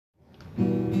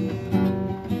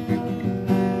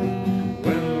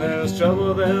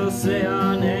trouble, they'll say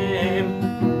our name.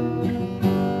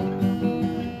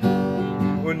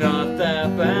 We're not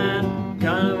that bad,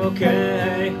 kind of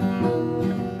okay.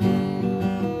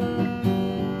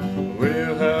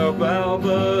 We'll help out,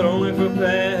 but only for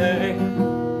pay.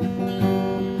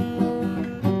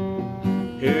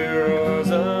 Heroes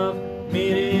of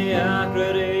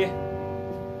mediocrity.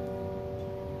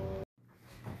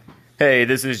 Hey,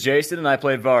 this is Jason, and I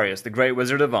play Varius, the Great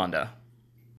Wizard of Vonda.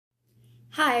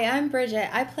 Hi, I'm Bridget.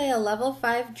 I play a level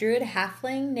 5 druid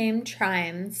halfling named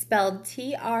Tryme, spelled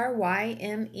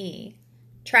Tryme.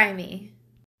 Try me.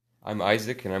 I'm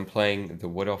Isaac, and I'm playing the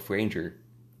Wood Elf Ranger,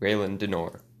 Raylan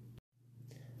Denor.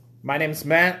 My name's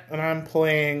Matt, and I'm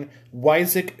playing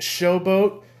Wyzik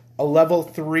Showboat, a level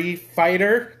 3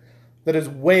 fighter that is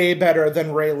way better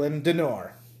than Raylan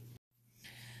Denor.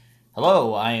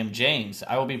 Hello, I am James.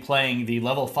 I will be playing the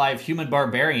level 5 human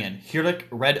barbarian, Hirlik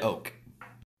Red Oak.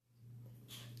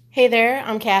 Hey there,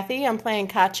 I'm Kathy. I'm playing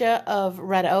Katja of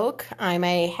Red Oak. I'm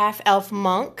a half-elf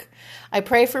monk. I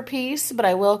pray for peace, but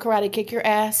I will karate kick your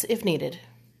ass if needed.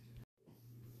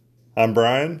 I'm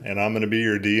Brian, and I'm going to be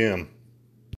your DM.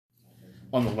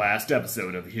 On the last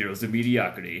episode of Heroes of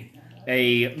Mediocrity,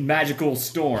 a magical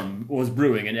storm was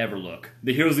brewing in Everlook.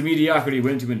 The Heroes of Mediocrity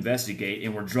went to investigate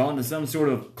and were drawn to some sort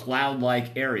of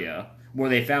cloud-like area where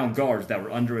they found guards that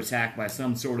were under attack by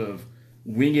some sort of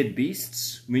winged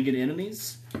beasts, winged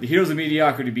enemies. The Heroes of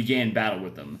Mediocrity began battle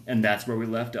with them, and that's where we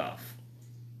left off.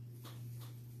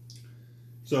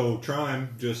 So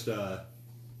Tryme just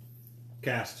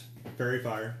cast Fairy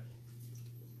Fire,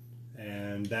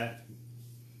 and that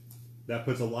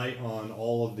puts a light on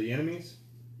all of the enemies,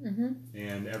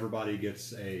 and everybody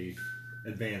gets a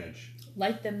advantage.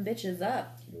 Light them bitches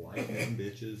up. Light them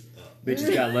bitches up.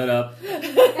 Bitches got lit up.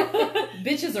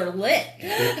 Bitches are lit.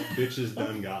 Bitches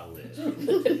done got lit.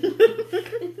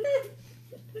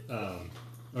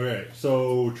 Okay,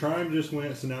 so Tryme just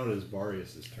went, so now it is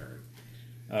Varius' turn.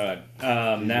 Alright, He's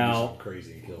gonna do now, something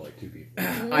crazy and kill like 2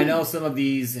 people. I know some of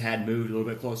these had moved a little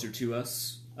bit closer to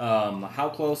us.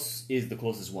 How close is the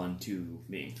closest one to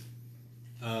me?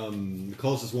 The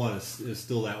closest one is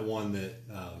still that one that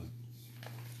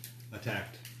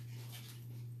attacked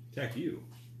you.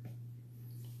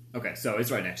 Okay, so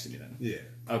it's right next to me then. Yeah.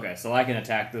 Okay, so I can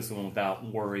attack this one without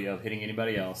worry of hitting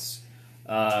anybody else.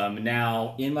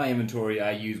 Now, in my inventory,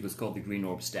 I use what's called the Green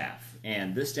Orb Staff.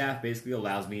 And this staff basically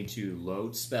allows me to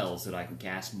load spells that I can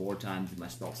cast more times than my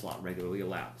spell slot regularly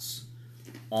allows.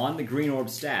 On the Green Orb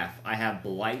Staff, I have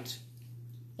Blight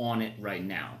on it right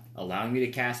now, allowing me to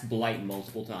cast Blight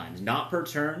multiple times. Not per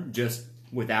turn, just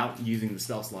without using the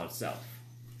spell slot itself.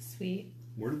 Sweet.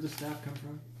 Where did the staff come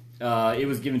from? It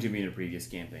was given to me in a previous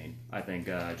campaign. I think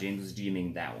James was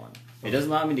GMing that one. It doesn't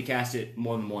allow me to cast it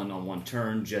more than one on one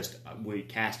turn, just we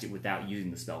cast it without using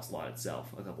the spell slot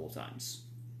itself a couple of times.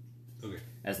 Okay.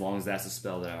 As long as that's a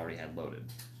spell that I already had loaded.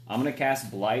 I'm going to cast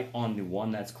Blight on the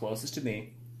one that's closest to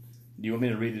me. Do you want me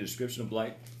to read the description of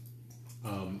Blight?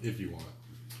 If you want.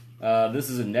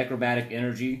 This is a necromantic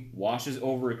energy, washes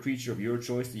over a creature of your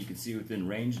choice that you can see within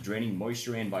range, draining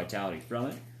moisture and vitality from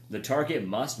it. The target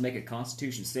must make a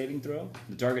Constitution saving throw.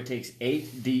 The target takes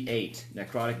 8d8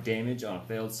 necrotic damage on a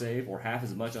failed save, or half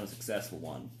as much on a successful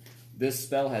one. This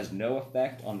spell has no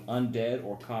effect on undead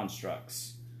or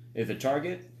constructs. If the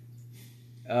target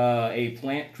is a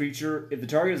plant creature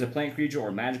or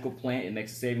a magical plant, it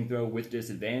makes a saving throw with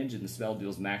disadvantage, and the spell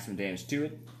deals maximum damage to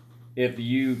it. If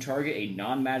you target a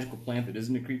non-magical plant that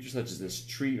isn't a creature, such as this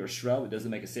tree or shrub, it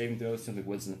doesn't make a saving throw, it simply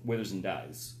withers and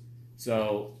dies.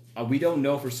 So, we don't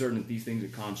know for certain if these things are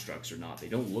constructs or not. They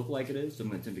don't look like it is, so I'm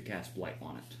going to attempt to cast Blight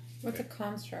on it. What's a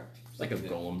construct? It's like a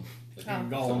golem.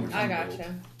 Golem I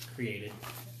gotcha. created.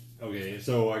 Okay,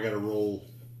 so I got to roll.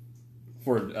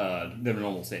 For the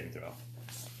normal saving throw.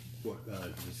 What?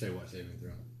 Did you say what saving throw?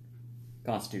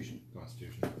 Constitution.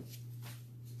 Constitution.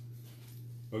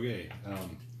 Okay.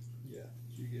 Yeah.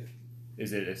 You get.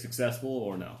 Is it a successful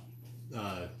or no?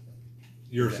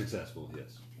 You're successful.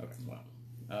 Yes. Okay, well.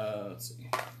 Let's see.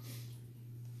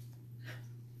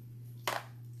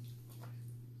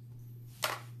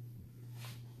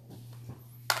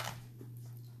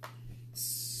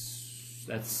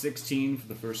 That's 16 for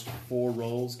the first 4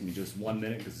 rolls. Give me just 1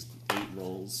 minute because it's 8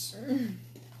 rolls.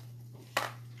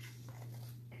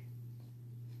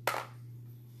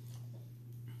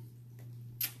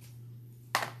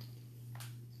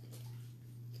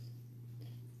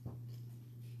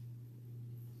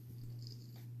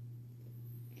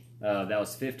 That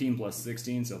was 15 plus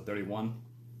 16, so 31.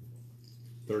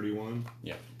 31?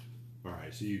 Yeah.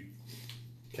 Alright, so you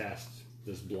cast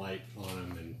this blight on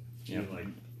him and Yep. he like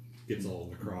gets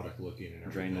all necrotic looking and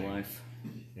everything. Drain the life.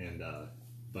 and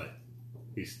but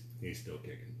he's still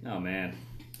kicking. Oh man,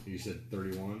 You said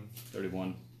 31,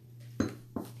 31.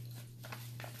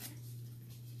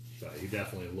 but he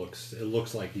definitely looks. It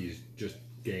looks like he's just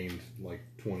gained like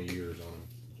 20 years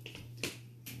on him.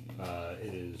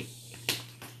 It is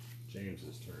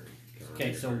James's turn.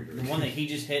 Okay, so the one that he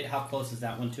just hit, how close is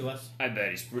that one to us? I bet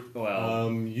he's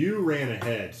well. You ran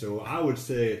ahead, so I would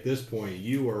say at this point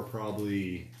you are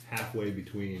probably halfway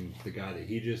between the guy that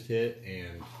he just hit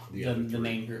and the other The three.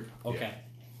 main group. Okay.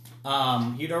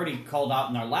 You'd already called out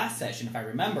in our last session, if I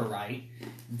remember right,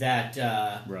 that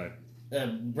right.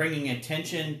 Bringing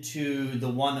attention to the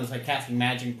one that was like casting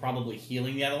magic, probably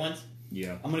healing the other ones.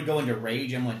 Yeah. I'm going to go into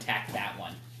rage. I'm going to attack that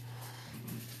one.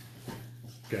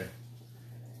 Okay.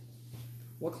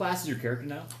 What class is your character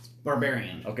now?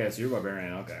 Barbarian. Okay, so you're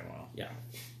barbarian. Okay, well. Yeah.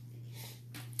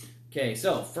 Okay,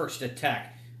 so first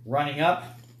attack. Running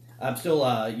up. I'm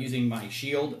still using my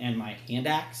shield and my hand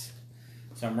axe.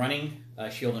 So I'm running,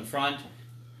 shield in front.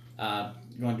 Going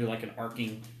to do like an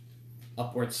arcing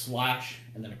upward slash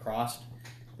and then across.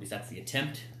 At least that's the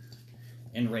attempt.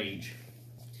 And rage.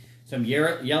 So I'm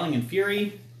yelling in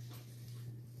fury.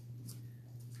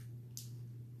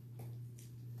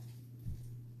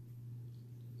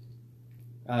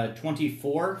 Uh,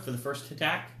 24 for the first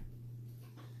attack.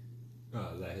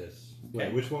 That hits. Okay.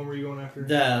 Wait, which one were you going after?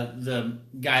 The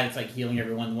guy that's like healing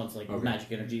everyone wants like Okay.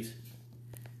 magic energies.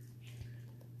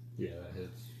 Yeah, that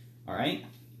hits. All right.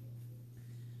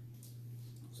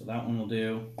 So that one will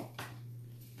do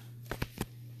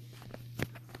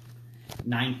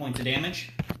 9 points of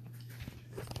damage.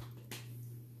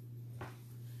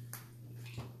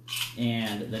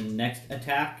 And the next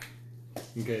attack.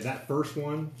 Okay, that first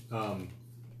one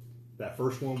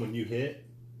when you hit,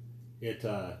 it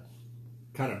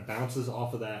kind of bounces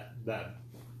off of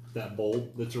that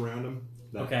bulb that's around him.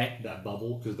 That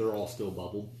bubble, because they're all still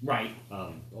bubbled. Right.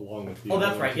 Along with the Oh, other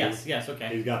that's right. ones. Yes.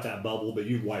 Okay. He's got that bubble, but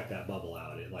you wiped that bubble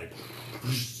out. It like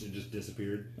it just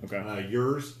disappeared. Okay.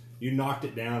 Yours, you knocked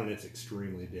it down, and it's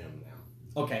extremely dim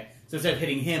now. Okay. So instead of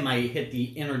hitting him, I hit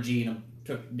the energy and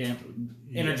took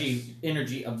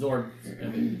energy absorbed.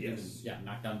 Yes. Yeah,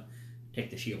 knocked down. Take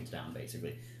the shields down,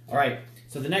 basically. All right.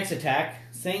 So the next attack,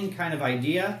 same kind of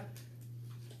idea.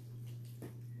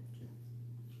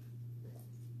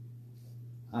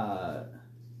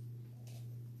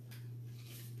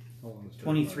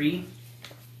 23.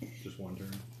 Just one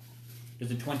turn.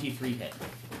 Does a 23 hit?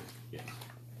 Yes.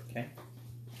 Okay.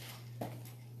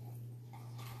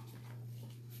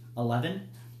 11.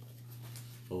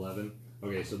 11.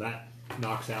 Okay, so that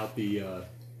knocks out the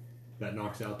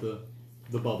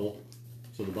bubble.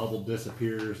 So the bubble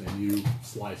disappears, and you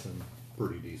slice him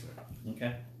pretty decent.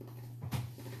 Okay.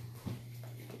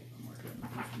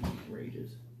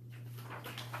 Rages.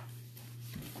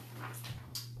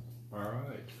 All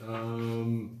right.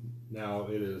 Now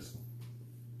it is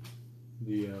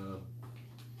the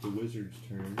wizard's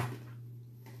turn.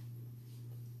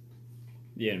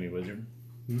 The enemy wizard.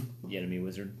 Hmm? The enemy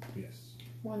wizard. Yes.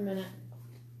 1 minute.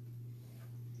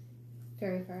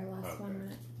 Very far less. Okay. 1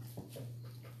 minute.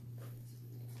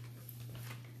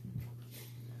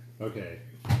 Okay.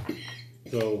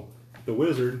 So the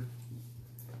wizard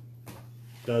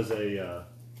does a.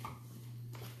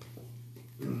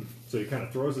 So he kind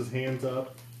of throws his hands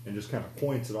up and just kind of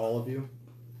points at all of you.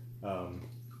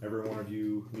 Every one of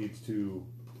you needs to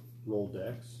roll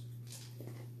dex.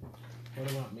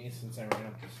 What about me since I ran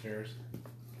up the stairs?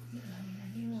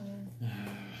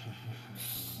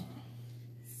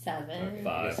 7. Okay, I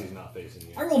 5. guess he's not facing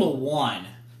you. I rolled a 1.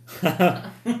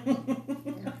 I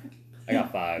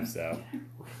got 5, so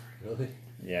Really?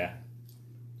 yeah.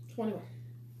 21.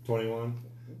 21?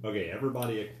 Okay,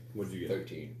 everybody, what'd you get?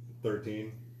 13.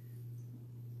 13?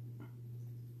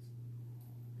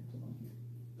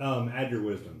 Add your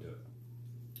wisdom to it.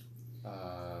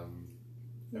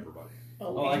 Everybody.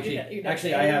 Oh,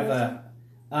 actually, I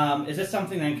have. Is this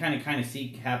something that I kind of see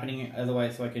happening?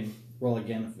 Otherwise, so I can roll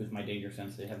again with my danger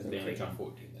sense. They have advantage on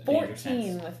 14 then.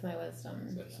 14 with my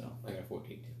wisdom. So I got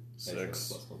 14. 6.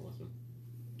 Plus one wisdom.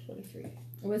 23.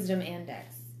 Wisdom and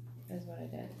dex is what I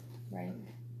did, right?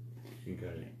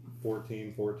 Okay.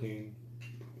 14.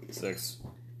 6.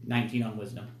 19 on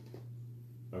wisdom.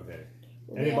 Okay.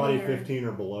 Anybody Yeah. 15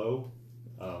 or below,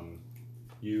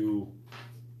 you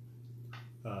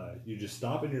just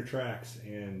stop in your tracks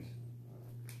and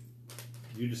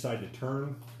you decide to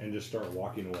turn and just start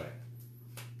walking away.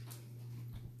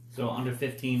 So under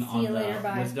 15 See on you the later,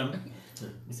 bye. wisdom.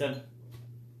 You said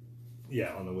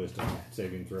Yeah, on the wisdom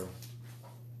saving throw.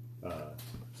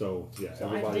 So yeah, So I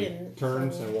everybody didn't,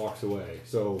 turns so- and walks away.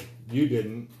 So you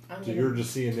didn't. I'm So gonna- you're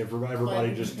just seeing everybody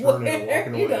Like, just turning and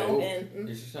walking where you away. going?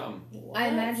 There's some. I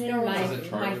imagine What's my going Is it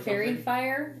charmed my or fairy something?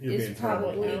 fire You're is being charmed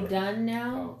probably now. done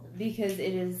now Oh. because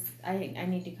it is. I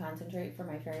need to concentrate for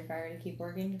my fairy fire to keep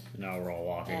working, Now we're all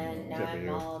walking. and now except for I'm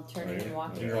you. all turning and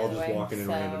walking You're the all other just way. walking in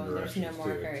So random there's no directions,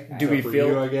 more too. fairy fire. Do we For feel-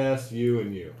 you, I guess, you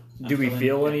and you. Do we I'm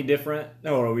feel feeling- any different?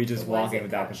 No, or are we just Why is walking it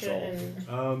without Katja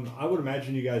control? and I would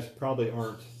imagine you guys probably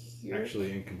aren't Yorick?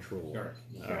 actually in control.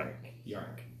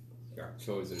 Yark.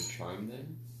 So is it a charm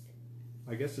then?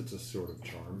 I guess it's a sort of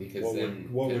charm. Because what then-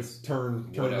 would because turn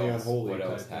What the else? unholy What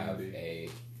else type thing have be? a?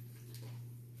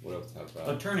 What else have?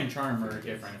 So turn and charm are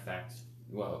different effects.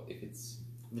 Well, if it's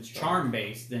If it's charm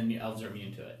based, then the elves are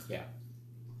immune to it.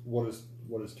 What is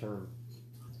turn?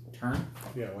 Turn?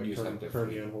 Yeah, like You just turn, have to- turn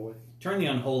the unholy. Turn the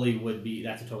unholy would be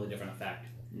that's a totally different effect.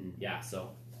 Mm. Yeah,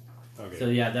 so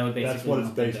Okay, that would basically that's what it's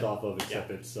lump into- based off of,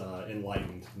 except it's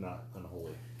enlightened, not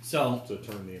unholy. So So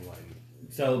turn the enlightened.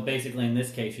 basically in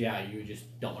this case, yeah, you just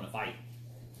don't want to fight.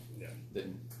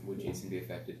 then would Jason be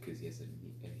affected because he has an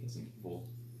evil?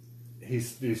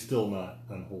 He's still not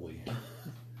unholy.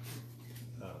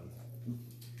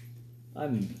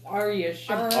 Are you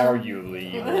sure? I'm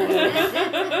arguably evil.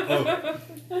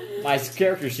 My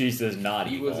character sheet says not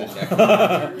He evil. was a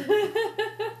necromancer.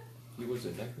 He was a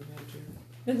necromancer.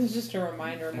 This is just a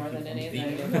reminder more than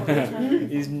anything.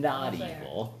 He's not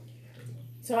evil.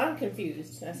 So I'm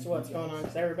confused as to what's going on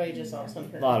because everybody just all of a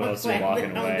sudden heard A lot of us are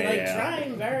walking away, Like yeah.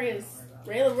 trying various.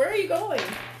 Raylan, where are you going?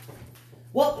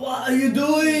 What are you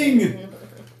doing?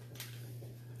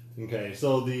 Okay,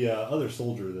 so the other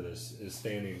soldier that is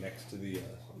standing next to the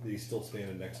he's still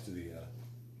standing next to the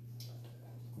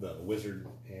wizard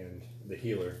and the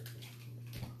healer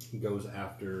goes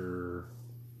after.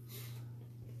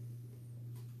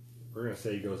 We're gonna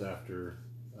say he goes after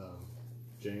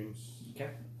James. Okay.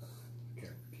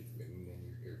 Can't keep forgetting the name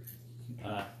of your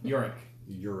character. Yorick.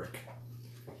 Uric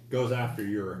goes after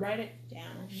Uric. Write it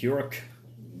down. Hurk.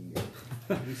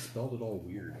 He spelled it all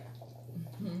weird.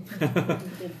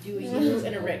 Do a U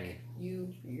and a Rick.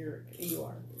 You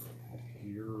are.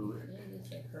 Uric.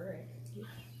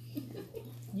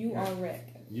 You are Rick.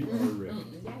 You are Rick.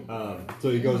 So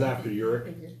he goes after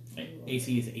Uric.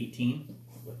 AC is 18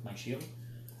 with my shield.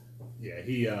 Yeah,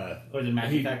 he Or the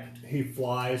magic effect. he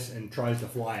flies and tries to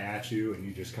fly at you, and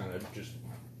you just kind of just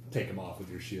take him off with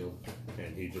your shield,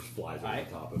 and he just flies over Right.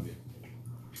 the top of you.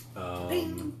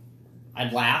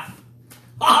 I'd laugh.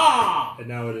 Ah! And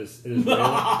now it is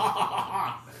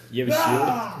Raylan. You have a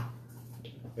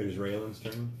shield? It is Raylan's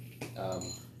turn. And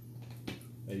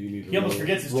you need to He almost roll-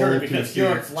 forgets his roll turn to because see-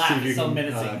 Yorik's see laugh if you is so can,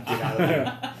 menacing. get out of the,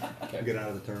 Okay. get out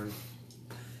of the turn.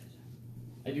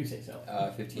 I do say so.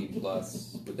 15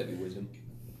 plus. Would that be wisdom?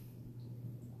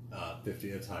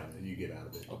 50. That's high. And you get out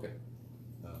of it. Okay.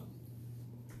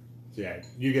 So yeah,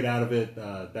 you get out of it.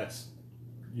 That's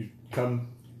you come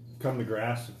to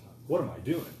grass. What am I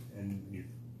doing? And you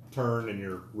turn and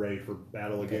you're ready for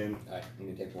battle again. I'm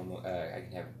gonna take one more. I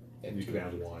can have. You two can have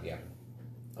actions. one. Yeah.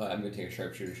 I'm gonna take a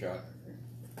sharpshooter shot.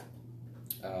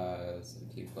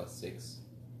 17 plus 6.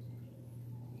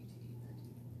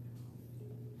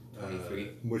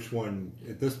 23. Which one?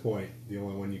 At this point, the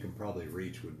only one you can probably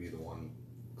reach would be the one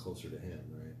closer to him,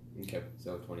 right? Okay,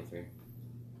 so 23.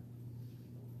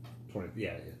 20.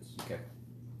 Yeah, it is. Okay.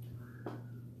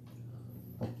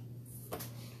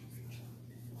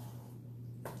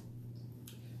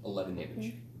 $11 damage. I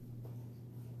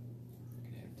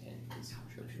can have 10 because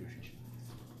sharpshooter shot.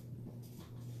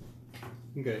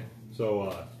 Okay,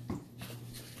 so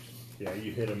yeah,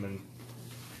 you hit him in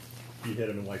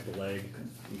like the leg.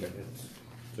 Okay.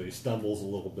 So he stumbles a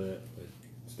little bit, but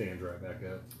stands right back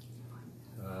up.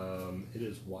 It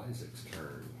is Wysick's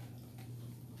turn.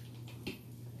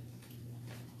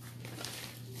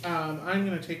 I'm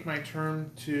going to take my turn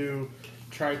to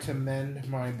try to mend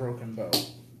my broken bow.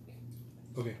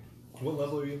 Okay, what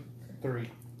level are you? 3.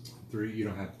 3. You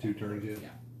don't have 2 turns yet.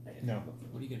 No.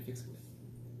 What are you gonna fix it with?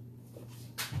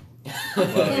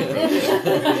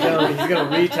 He's gonna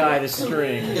retie the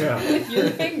string. Yeah. With your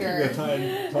You're finger.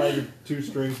 gonna tie your 2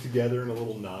 strings together in a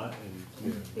little knot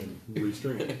and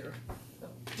restring it.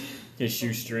 His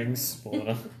shoestrings pulling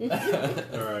up. All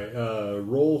right,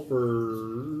 roll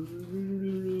for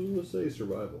let's say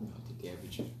survival. The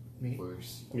damage. Me?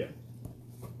 Worse. Yeah.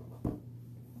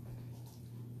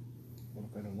 What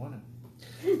if I don't want it?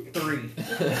 3.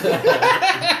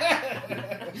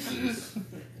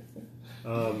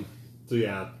 So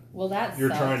yeah, Well, that's you're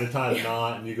trying to tie the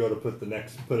knot, and you go to put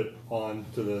it on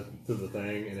to the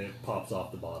thing, and it pops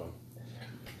off the bottom.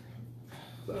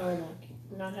 No luck.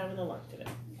 I'm not having the luck today.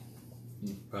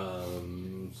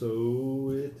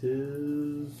 So it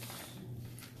is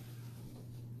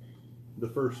the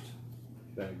first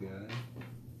bad guy,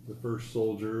 the first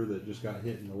soldier that just got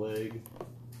hit in the leg,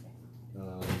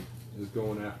 is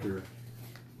going after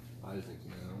Isaac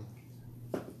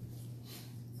now.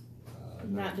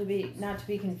 Not to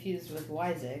be confused with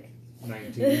Wyzik.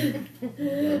 19.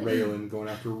 Raylan going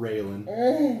after Raylan.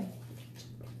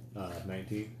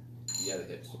 19. Yeah, the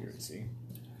hits. Here to see.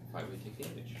 Why would we take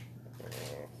damage?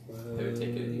 They would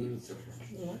take it.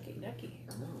 Lucky ducky.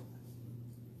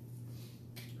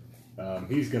 No.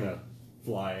 He's gonna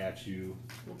fly at you.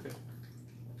 Okay.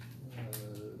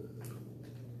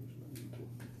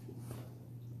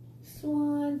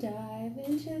 Swan dive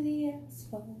into the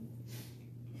asphalt.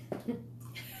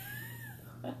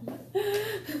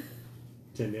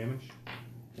 10 damage.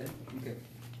 Yeah, okay.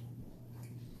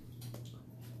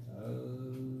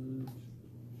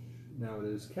 Now it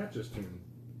is Catch's turn.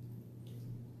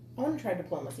 I want to try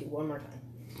diplomacy one more time.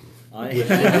 I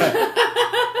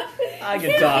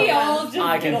can talk. We all just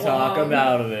I can get talk along. him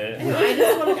out of it.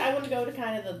 I want to go to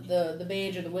kind of the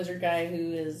mage or the wizard guy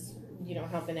who is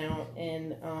helping out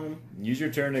and Use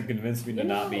your turn to convince me to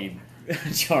not be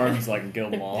charmed so I can kill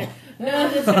them all. no,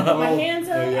 just put my hands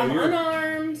up. Yeah, I'm you're-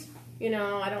 unarmed.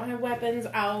 I don't have weapons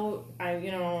out.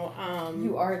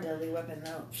 You are a deadly weapon,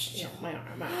 though. my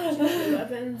arm out.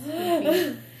 Weapons. My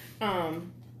feet.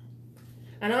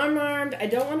 And I'm armed. I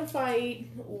don't want to fight.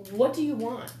 What do you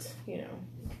want?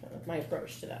 My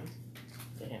approach to them,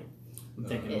 to him. I'm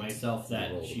thinking to myself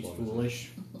that Roll she's diplomacy. foolish.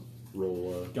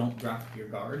 Roll Don't drop your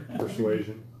guard.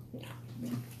 persuasion.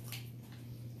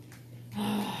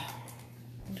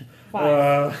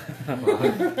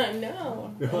 5.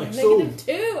 No. You're like,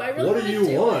 -2. I really what want do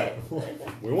to you want? it.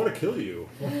 We want to kill you.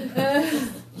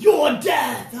 Your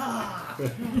death! Ah!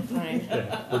 Fine.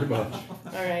 Yeah, pretty much.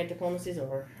 All right, diplomacy's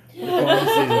over.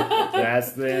 Diplomacy.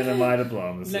 That's the end of my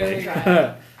diplomacy. Very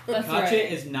right. That's Katya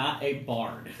right. is not a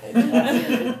bard.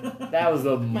 That was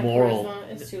the My moral.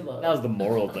 charisma is too low. That was the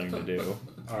moral thing to do.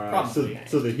 All right. Probably.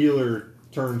 So the healer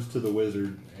turns to the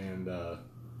wizard and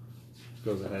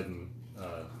goes ahead and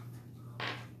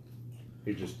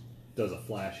he just does a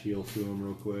flash heal to him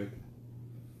real quick,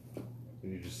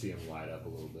 and you just see him light up a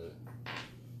little bit.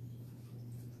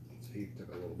 So he took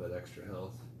a little bit extra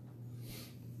health.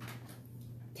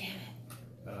 Damn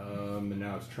it. And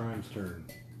now it's Trime's turn.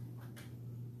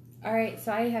 Alright,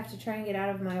 so I have to try and get out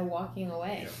of my walking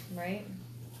away, right?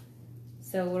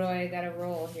 So what do I gotta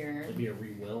roll here? It'll be a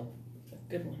re-will.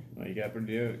 Good one. Well, you got pretty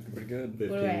good. 15.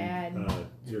 What do I add?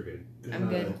 You're good. I'm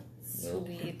good.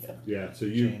 Sweet. Yeah. So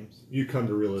you come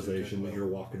to realization that you're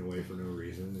walking away for no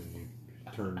reason, and you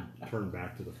turn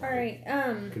back to the fight.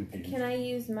 Alright, Confused. can I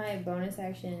use my bonus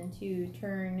action to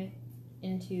turn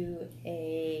into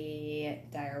a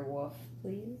dire wolf,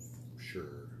 please?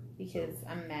 Sure. Because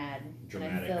I'm mad.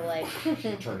 Dramatic. And I feel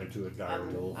like Turn into a dire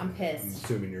wolf. I'm pissed. I'm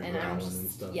assuming you're and growling I'm and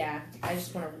just stuff. I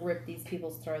just want to rip these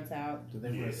people's throats out. Do they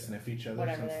want to sniff each other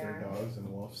Whatever since they they're are. dogs and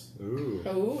wolves? Ooh.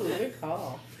 Oh, good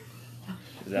call.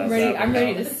 Is that I'm what's ready. I'm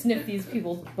happening ready now? to sniff these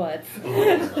people's butts.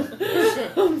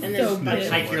 And then so Like,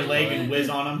 pissed. hike your leg and whiz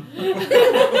on him.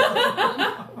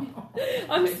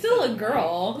 I'm still a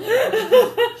girl.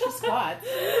 she squats.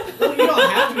 Well, you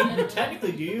don't have to be,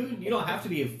 technically, do you? You don't have to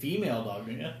be a female dog.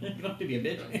 You don't have to be a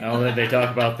bitch. I don't think they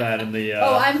talk about that in the.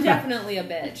 Oh, I'm definitely a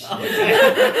bitch.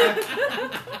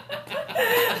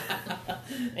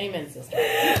 Amen, sister.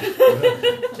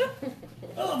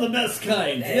 Oh, the best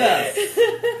kind, yes.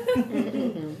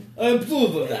 I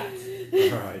approve of that.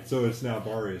 Alright, so it's now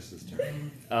Barius'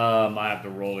 turn. I have to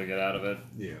roll to get out of it.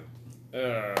 Yeah.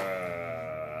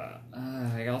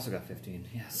 I also got 15.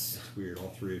 Yes. It's weird. All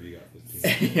three of you got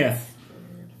 15. yeah.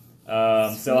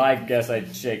 So I guess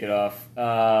I'd shake it off.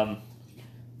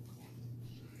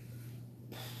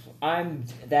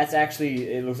 That's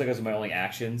actually. It looks like it's my only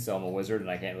action, so I'm a wizard and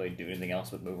I can't really do anything else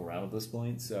but move around at this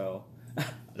point. So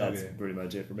that's Okay. pretty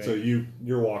much it for me. So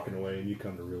you're walking away and you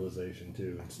come to realization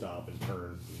too and stop and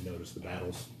turn. You notice the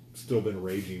battle's still been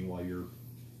raging while you're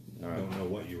All right. don't know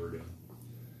what you were doing.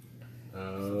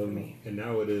 And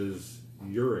now it is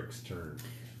Urik's turn.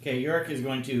 Okay, Yurik is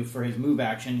going to, for his move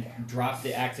action, drop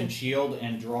the axe and shield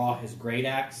and draw his great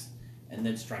axe, and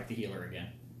then strike the healer again.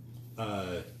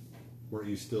 Weren't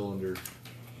you still under?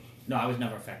 No, I was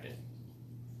never affected.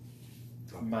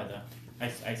 But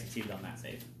I succeeded on that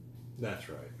save. That's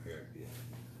right.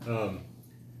 Yeah. All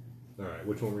right.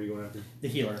 Which one were you going after? The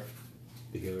healer,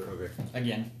 The healer. Okay.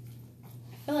 again.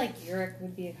 I feel like Uruk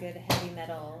would be a good heavy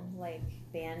metal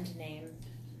band name.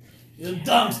 The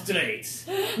dumb straight.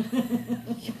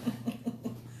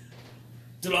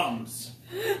 Drums.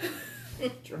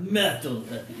 Metal.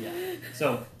 Yeah.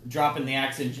 So dropping the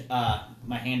axe and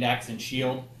my hand axe and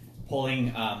shield,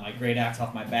 pulling my great axe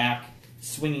off my back,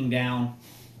 swinging down.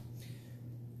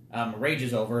 Rage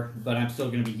is over, but I'm still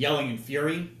going to be yelling in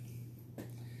fury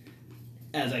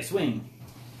as I swing.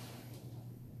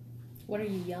 What are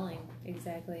you yelling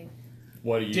exactly?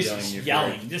 What are you Just yelling? Your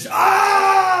yelling. Just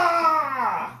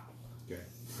ah! Okay.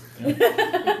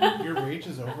 Your rage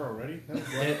is over already?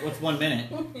 What's 1 minute?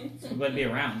 It would be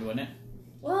a round, wouldn't it?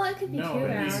 Well, it could be No, 2 it'd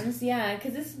be- rounds. Yeah,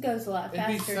 because this goes a lot It'd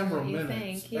be faster several than what you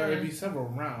minutes. think. Or Yeah. it'd be several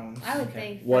rounds. I would Okay.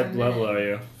 think. for What a level minute. are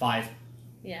you? 5.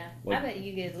 Yeah, What- I bet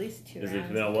you get at least 2 Is rounds. it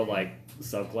depending on what like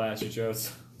subclass you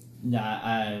chose?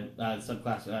 Nah,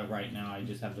 subclass right now I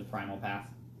just have the primal path,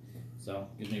 so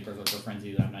gives me Berserker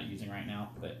Frenzy that I'm not using right now.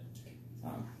 But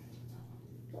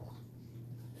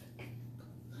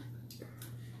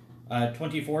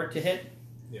 24 to hit.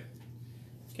 Yeah.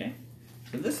 Okay.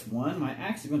 So this one, my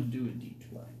axe is going to do a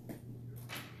D12.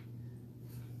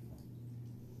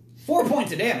 4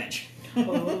 points of damage.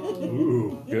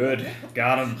 Ooh. Good,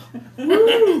 got him.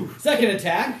 Second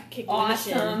attack. Kicked him in the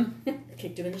shin. Awesome.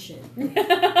 Kicked him in the shin.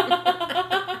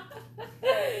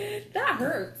 That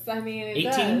hurts. I mean, it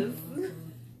 18? does.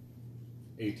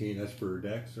 18, that's for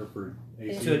Dex or for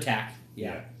AC? To attack.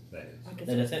 Yeah. That is. I'll get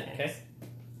That is some it. snacks. Okay.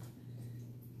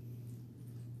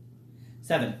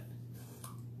 7.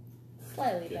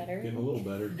 Slightly Getting better. a little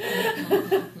better.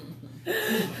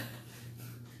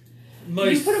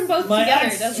 You put 'em both my together,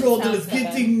 axe doesn't shoulder sound is so bad.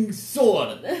 getting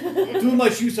sore. Too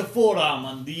much use of forearm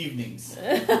on the evenings.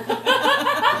 Need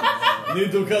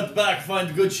to cut back,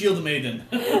 find good shield maiden.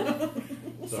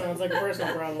 Sounds like a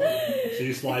personal problem. So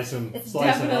you slice him up.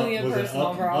 Definitely a Was it personal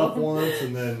up problem. once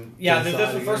and then Yeah, to the this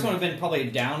side the first again? one would have been probably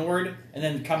downward and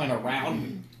then coming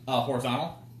around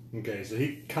horizontal. Okay, so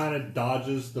he kind of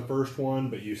dodges the first one,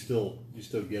 but you still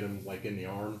get him like in the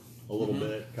arm a little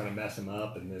bit, kind of mess him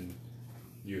up, and then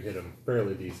you hit him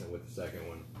fairly decent with the second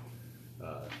one,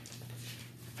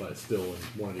 but still in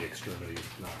one of the extremities.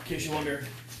 Not In case you wonder,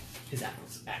 his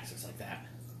axe looks like that.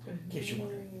 In case you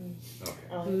wonder.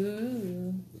 Okay,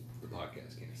 Ooh. the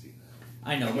podcast can't see that.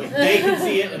 I know, but they can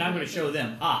see it, and I'm going to show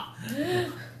them.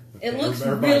 It looks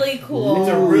Everybody- really cool. It's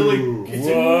a really Ooh. it's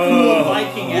a cool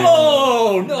Viking axe.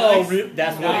 Whoa! No, Nice.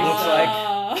 that's what it looks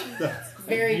like.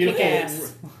 Very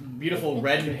kick-ass. Beautiful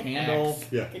red handle.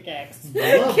 Yeah, Pickaxe.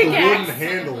 I love the Kick-ass. wooden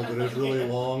handle that is really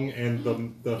long, and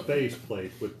the face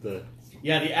plate with the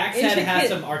Yeah, the axe head has Intricate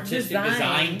some artistic design.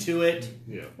 design to it.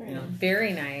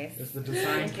 Very nice. Is the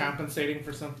design compensating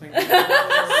for something?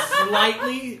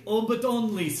 Slightly, oh, but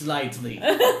only slightly.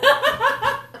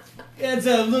 It's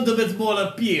a little bit more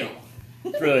appeal.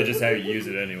 It's really just how you use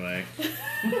it anyway.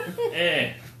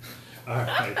 All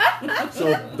right.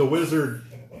 So the wizard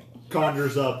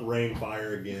conjures up rain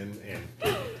fire again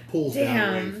and pulls down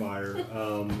Damn. rain fire.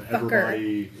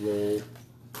 Everybody roll.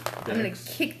 I'm gonna Dex.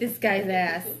 kick this guy's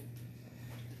ass.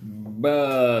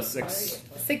 6.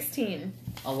 16.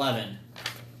 11.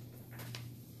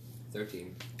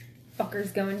 13.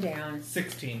 Fucker's going down.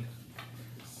 16.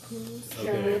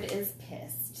 Okay. is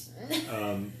pissed.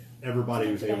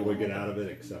 Everybody was able to get out of it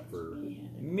except for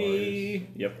Me.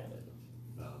 Yep.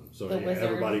 so The yeah, wizard.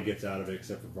 everybody gets out of it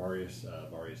except for Varius.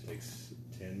 Varius takes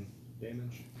 10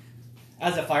 damage.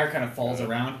 As the fire kind of falls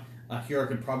around, Hero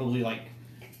could probably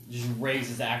just raise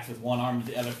his axe with one arm,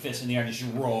 the other fist in the air, and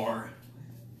just roar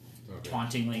Okay.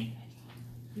 tauntingly.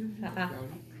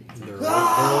 They're a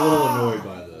little annoyed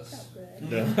by this.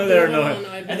 No, they're annoying.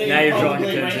 And then Now he you're drawing probably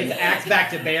bring attention. his axe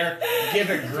back to bear, give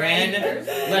a grin,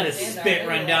 let his spit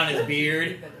run down his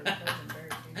beard,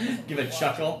 give a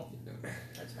chuckle,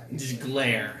 and just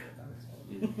glare.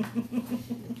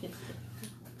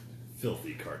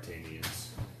 Filthy Cartanians.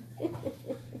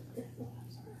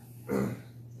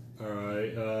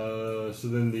 Alright, so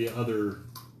then the other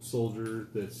soldier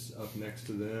that's up next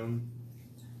to them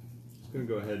is going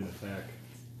to go ahead and attack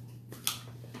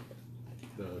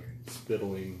the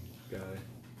spittling guy.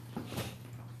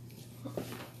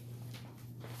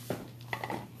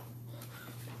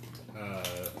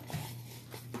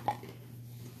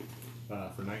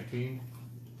 For 19,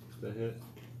 the hit.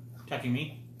 Attacking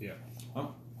me? Yeah.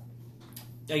 Oh.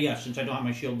 Yeah, since I don't have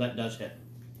my shield, that does hit.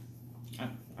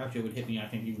 Actually, it would hit me, I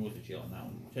think, even with the shield on that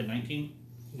one. Said 19?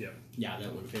 Yeah. Yeah,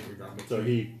 that would have hit your drop. So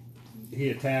he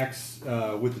attacks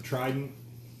with the trident.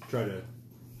 Try to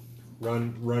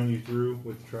run you through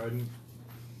with the trident.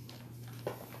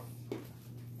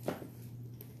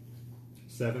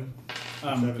 7.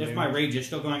 If my rage is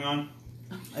still going on,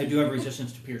 I do have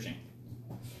resistance to piercing.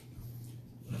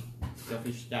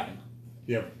 Selfish stabbing.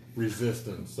 You have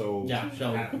resistance, so Yeah,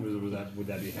 so- would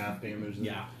that be half damage? Then?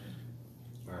 Yeah.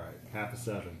 All right, half a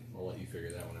 7. I'll let you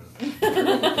figure that one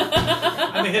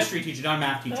out. I'm a history teacher, not a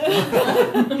math teacher.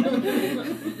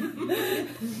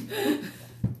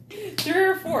 3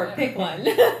 or 4, pick one.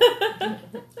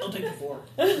 I'll take the 4.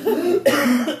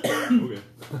 Okay.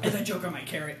 As I choke on my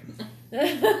carrot.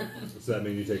 Does that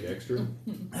mean you take extra?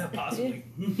 Possibly.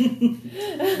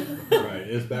 All right,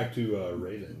 it's back to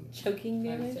Raiden. Choking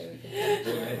I would damage. say we can-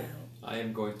 Okay. I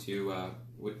am going to.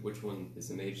 Which one is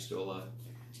the mage still alive?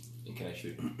 And can I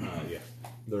shoot? Yeah,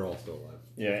 they're all still alive.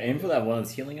 Yeah, aim for that one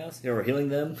that's healing us, or healing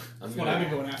them. I'm That's what I've gonna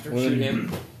been going after. Well, shoot then-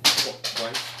 him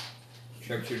twice.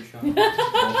 Sharpshooter shot. Both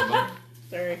of them.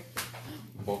 Sorry,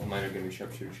 Both of mine are going to be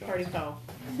sharpshooter shots. party foul.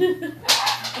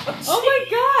 Oh my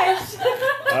gosh!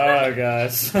 Oh,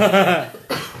 guys.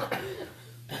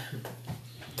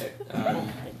 Okay.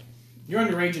 You're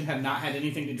underage and have not had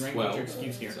anything to drink. What's 12. your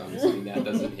excuse here? So I'm assuming that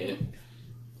doesn't hit.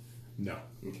 No,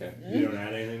 Okay. you don't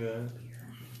add anything to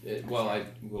that. Well, I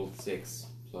rolled 6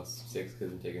 plus 6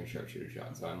 because I'm taking a sharpshooter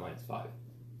shot, so I'm minus 5.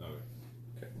 Okay.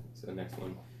 Okay. So the next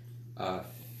one,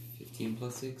 15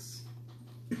 plus 6,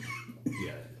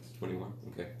 Yeah, 21.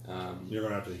 Okay. you're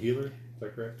going after the healer. Is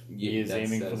that correct? He is that's-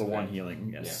 aiming for that's the one correct.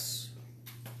 healing. Yes.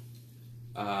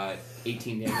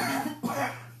 18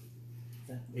 damage.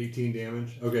 18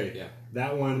 damage. Okay. Yeah.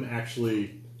 That one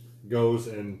actually goes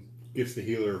and gets the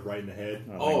healer right in the head.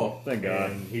 Oh, thank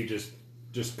God. And he just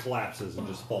collapses and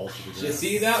just falls to the ground. Did you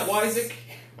see that, Wyzik?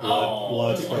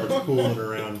 Blood starts pooling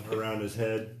around his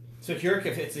head. So Hurek,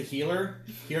 if it's a healer,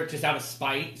 Hurek just out of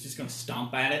spite is just going to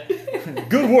stomp at it.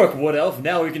 Good work, Wood Elf.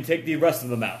 Now we can take the rest of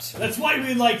them out. That's why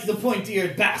we like the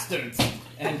pointy-eared bastards.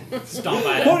 And stomp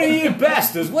at it. Pointy-eared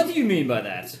bastards. What do you mean by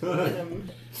that?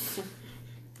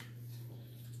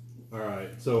 All right,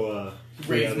 so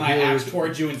Raise the my healer- axe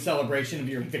towards you in celebration of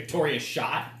your victorious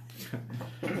shot.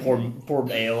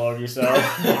 Pour ale over yourself.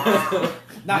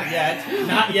 Not yet.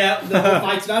 Not yet. The whole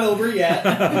fight's not over yet.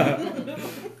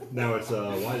 Now it's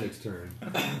Wyzik's turn.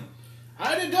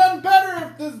 I'd have done better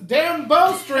if this damn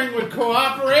bowstring would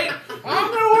cooperate. I'm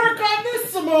gonna work on this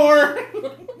some more.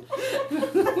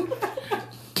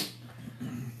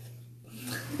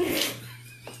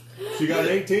 She got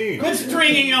 18. Quit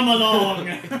stringing them along.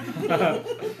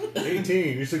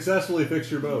 18. You successfully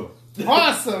fixed your bow.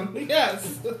 Awesome.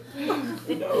 Yes.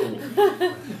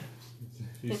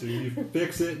 You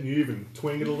fix it and you even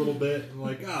twing it a little bit. And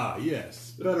like,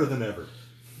 yes, better than ever.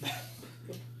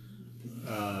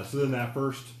 So then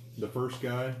the first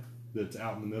guy that's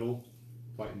out in the middle,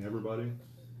 fighting everybody,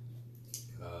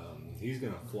 he's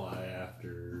gonna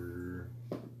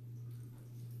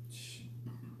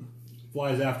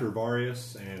flies after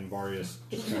Varius, and Varius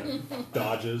just kind of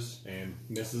dodges and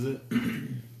misses it.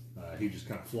 He just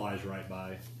kind of flies right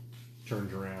by,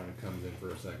 turns around, and comes in for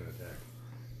a second attack.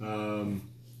 And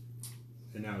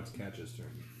now it's Catch's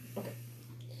turn.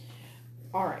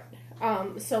 All right.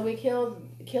 So we killed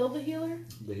the healer,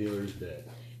 The healer's dead.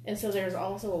 and so there's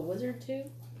also a wizard too.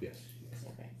 Yes.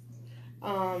 Okay.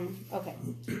 Okay.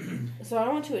 So I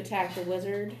want to attack the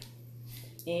wizard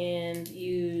and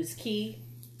use key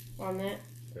on that.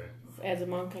 Okay. As a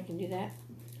monk, I can do that.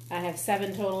 I have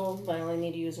 7 total, but I only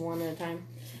need to use 1 at a time.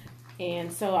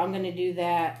 And so I'm going to do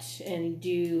that and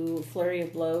do flurry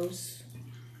of blows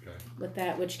Okay. with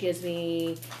that, which gives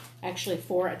me actually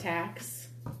 4 attacks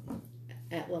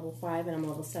at level 5, and I'm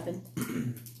level 7.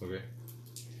 Okay.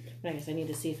 But I guess I need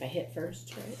to see if I hit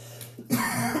first, right?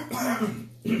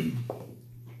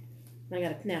 I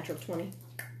got a natural 20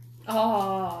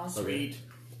 Oh, Sweet.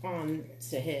 on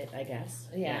to hit, I guess.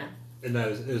 yeah. And that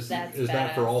is That's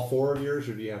that for badass. all 4 of yours,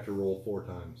 or do you have to roll 4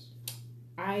 times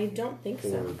I don't think for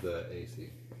so. the AC?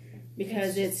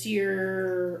 Because it's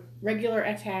your regular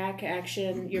attack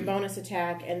action, your bonus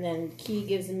attack, and then key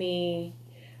gives me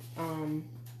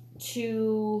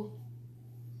 2.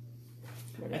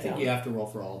 I think you have to roll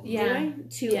for all of them. Yeah.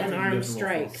 2 Yeah. unarmed So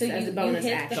strikes you- as a you bonus hit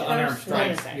the action. So unarmed First strike,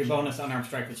 bonus action. your bonus unarmed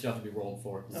strike would still have to be rolled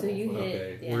for. So you Okay,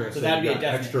 hit. we're Yeah. gonna So say that'd you be a got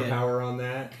definite extra hit. power on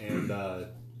that, and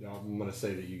I'm gonna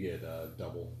say that you get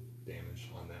double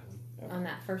damage on that one. On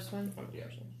that first one. Yeah.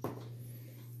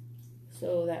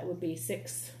 So that would be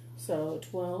 6. So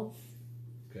 12.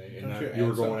 Okay, Don't and you that, you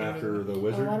were add going something after to the Oh,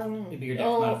 wizard. I don't know. It'd be your dex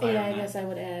Oh, modifier yeah, on I that. guess I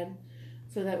would add.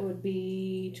 So that would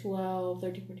be 12,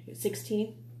 13, 14,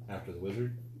 16. After the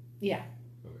wizard. Yeah.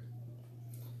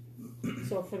 Okay.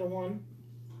 So for the 1.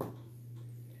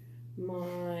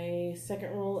 My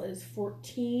second roll is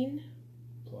 14.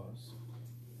 Plus.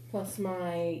 Plus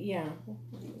my,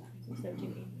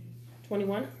 17,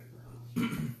 21.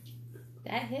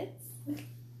 That hits.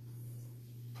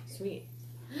 Sweet.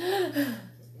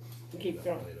 Keep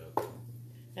going. Played up.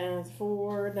 And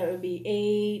 4, that would be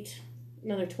 8.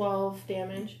 Another 12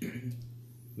 damage.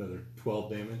 Another 12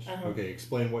 damage. Uh-huh. Okay,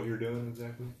 explain what you're doing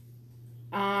exactly.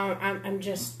 I'm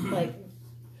just like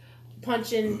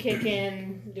punching,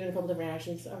 kicking, doing a couple different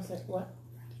actions. I was like, what?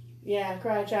 Yeah,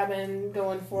 karate chopping,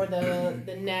 going for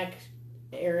the neck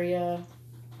area.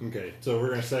 Okay, so we're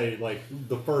gonna say like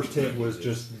the first hit was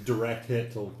just direct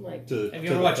hit to Like- to. Have to you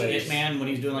ever the watched face. Hitman when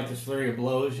he's doing like this flurry of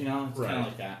blows? You know, it's kind Right. of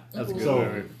like that. That's a good So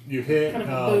movie. you hit Kind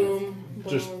of boom,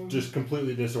 boom. just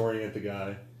completely disorient the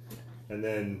guy, and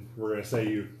then we're gonna say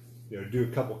you do a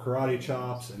couple karate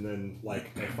chops and then like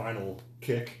a final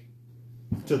kick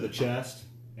to the chest,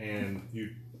 and you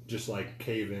just like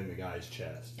cave in the guy's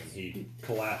chest, and he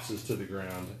collapses to the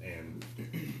ground, and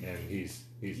he's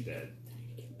dead.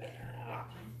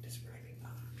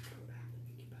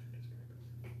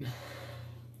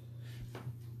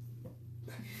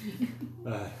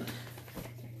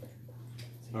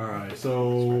 All right,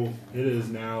 so it is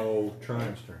now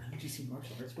Triumph's turn. Did you see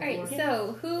martial arts All right, before?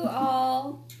 so who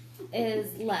all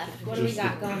is left? What do we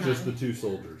got going Just on? the two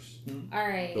soldiers. All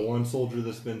right. The one soldier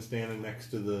that's been standing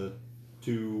next to the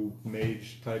two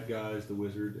mage type guys, the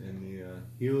wizard and the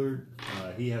healer,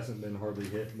 he hasn't been hardly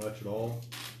hit much at all.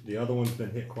 The other one's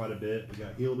been hit quite a bit. He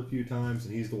got healed a few times,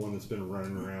 and he's the one that's been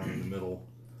running around in the middle,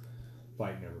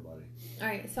 fighting everybody. All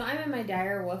right, so I'm in my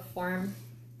dire wolf form,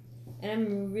 and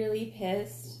I'm really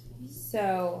pissed.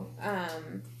 So,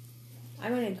 I'm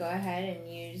gonna go ahead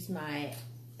and use my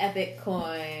epic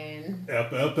coin.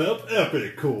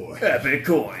 Epic coin. Epic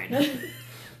coin.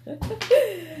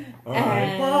 All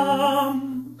right.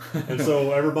 And And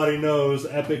so everybody knows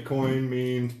epic coin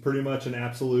means pretty much an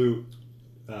absolute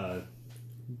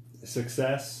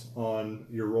success on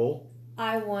your roll.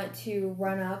 I want to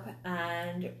run up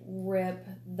and rip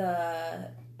the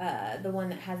one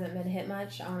that hasn't been hit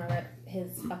much. I want to rip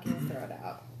his fucking throat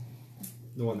out.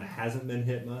 The one that hasn't been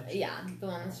hit much. Yeah, the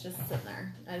one that's just sitting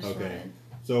there. I just Okay. wanted.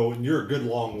 So you're a good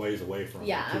long ways away from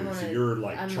Yeah, him, I'm too. gonna. So you're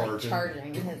like I'm charging. like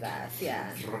charging his ass. Yeah.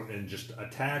 And just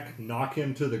attack, knock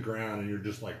him to the ground, and you're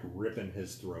just like ripping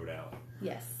his throat out.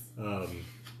 Yes.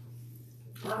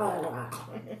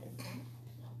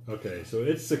 Okay, so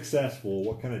it's successful.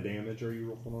 What kind of damage are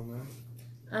you rolling on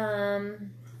that?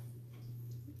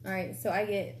 All right, so I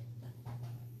get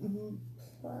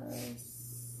plus.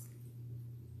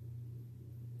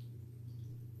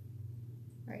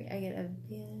 All right, I get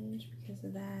advantage because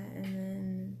of that, and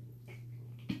then.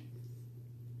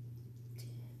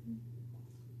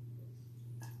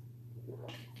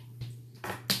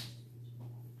 10.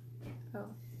 Oh,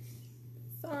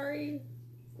 sorry.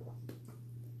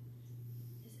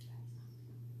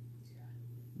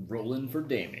 Rolling for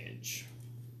damage.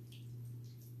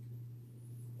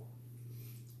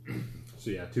 So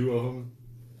yeah, two of them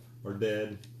are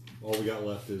dead. All we got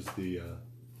left is the All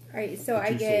right, so two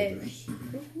I get. soldiers.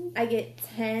 I get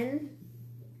 10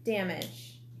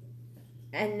 damage,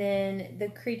 and then the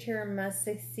creature must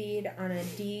succeed on a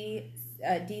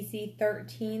DC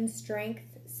 13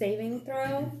 Strength saving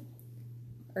throw,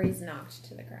 or he's knocked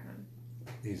to the ground.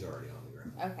 He's already on the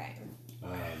ground. Okay.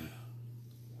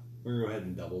 We're gonna go ahead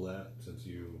and double that since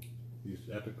you used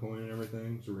epic coin and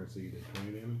everything. So we're gonna say you did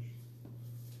 20 damage.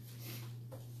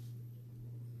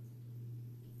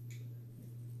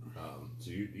 So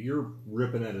you're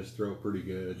ripping at his throat pretty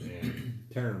good and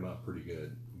tearing him up pretty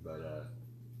good, but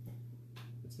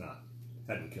it's not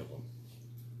hadn't killed him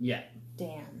Yeah.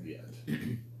 Damn. yet.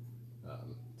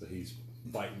 So he's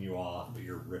fighting you off, but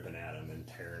you're ripping at him and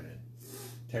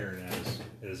tearing at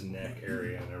his neck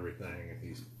area and everything, and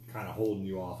he's kind of holding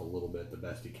you off a little bit the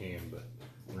best he can. But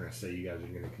we're gonna say you guys are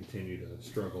gonna continue to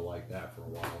struggle like that for a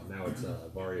while. Now it's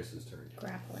Varius's turn.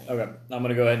 Grappling. Okay, I'm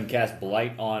gonna go ahead and cast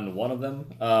Blight on one of them.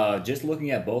 Just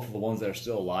looking at both of the ones that are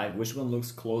still alive, which one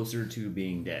looks closer to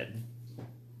being dead?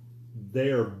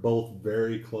 They are both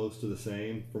very close to the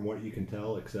same from what you can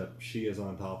tell, except she is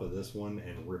on top of this one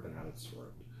and ripping out its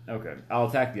throat. Okay, I'll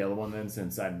attack the other one then,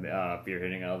 since I'm fear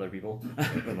hitting other people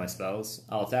with my spells.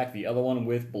 I'll attack the other one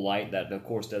with Blight. That, of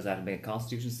course, does have to make a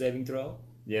Constitution saving throw.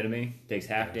 The enemy takes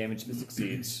half damage if it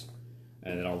succeeds,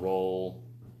 and then I'll roll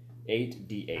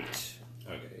 8d8.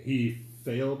 Okay, he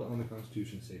failed on the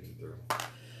Constitution saving throw.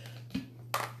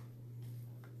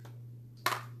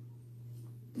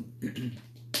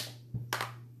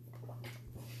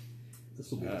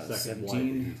 This will be the second blight that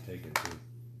 17. he's taken too.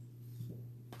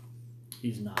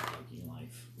 He's not liking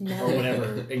life. No. Or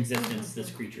whatever existence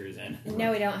this creature is in.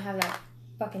 No, we don't have that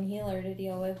fucking healer to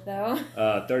deal with, though.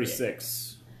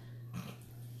 36.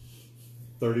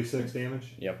 36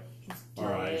 damage? Yep.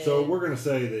 Alright, so we're going to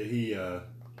say that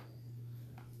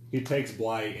he takes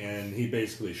blight and he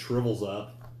basically shrivels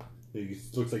up He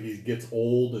looks like he gets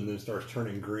old and then starts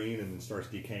turning green and then starts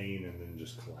decaying and then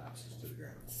just collapses to the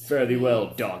ground. Fare thee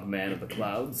well, dog man of the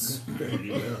clouds.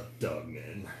 Very well, dog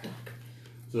man.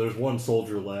 So there's one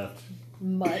soldier left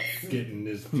Mutts. getting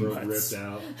his throat Mutts. ripped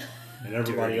out, and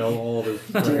everybody else, all of his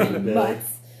friends are dead.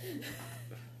 Mutts.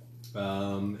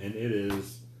 And it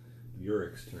is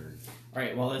Urik's turn. All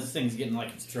right. Well, this thing's getting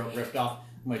like its throat ripped off.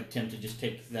 I'm gonna attempt to just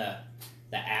take the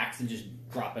axe and just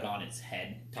drop it on its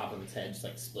head, top of its head, just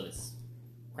like split its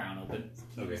crown open.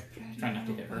 Okay. Try not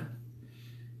to hit her.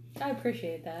 I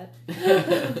appreciate that.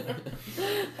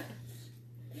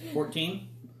 14.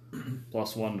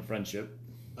 +1 to friendship.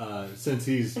 Since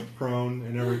he's prone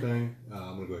and everything,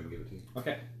 I'm gonna go ahead and give it to you.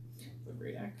 Okay. The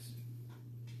great axe.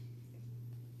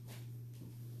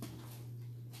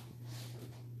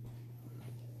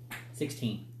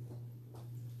 $16.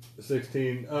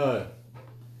 16.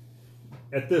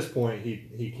 At this point,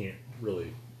 he can't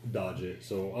really dodge it,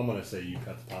 so I'm gonna say you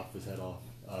cut the top of his head off.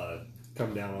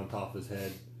 Come down on top of his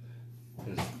head,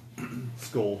 his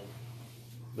skull,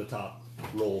 the top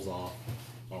rolls off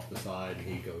the side, and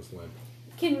he goes limp.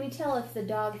 Can we tell if the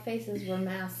dog faces were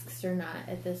masks or not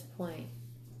at this point?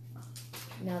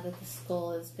 Now that the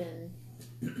skull has been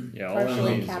Yeah, all that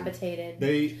partially means-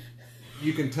 incapacitated.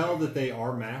 You can tell that they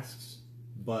are masks,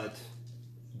 but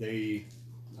they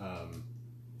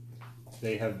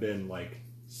have been like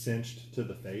cinched to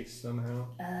the face somehow.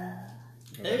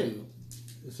 Ooh.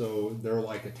 So they're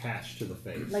like attached to the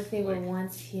face. Like they were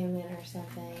once human or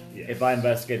something. Yeah. If I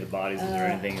investigate the bodies, is there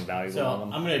anything valuable So on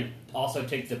them? I'm gonna also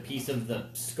take the piece of the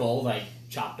skull that I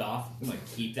chopped off. I'm gonna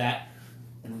keep that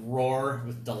and roar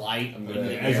with delight. I'm in gonna-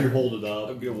 the As air. you hold it up,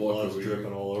 I'm gonna walk blood's over dripping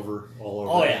here. all over.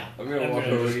 Oh yeah. I'm gonna walk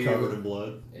gonna- over It's to covered you. in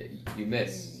blood. You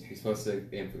miss. You're supposed to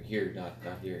aim from here, not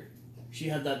here. She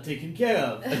had that taken care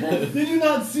of. Did you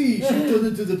not see? She turned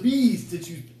into the beast and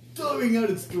she's throwing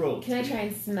out its throat. Can I try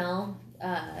and smell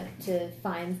to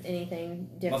find anything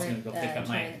different? gonna go pick up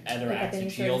try my and other pick up axe any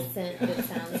and sort of shield. scent that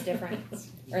sounds different,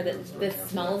 or that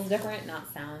smells different,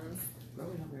 not sounds.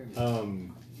 Probably not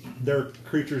very They're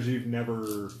creatures you've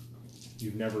never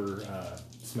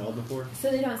smelled before.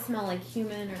 So they don't smell like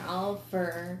human or elf,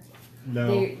 or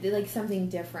No, they're like something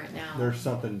different now. there's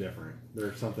something different.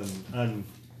 There's something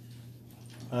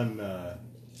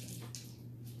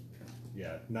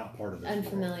not part of this world.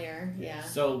 Unfamiliar. Yeah.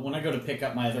 So when I go to pick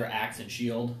up my other axe and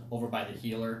shield over by the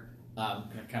healer, I'm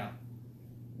gonna kind of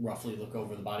roughly look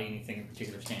over the body. Anything in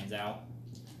particular stands out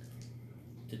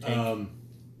to take?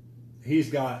 He's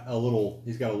got a little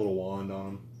wand on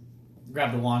him.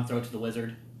 Grab the wand, throw it to the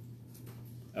wizard.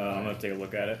 I'm going to take a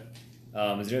look at it.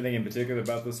 Is there anything in particular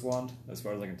about this wand, as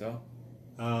far as I can tell?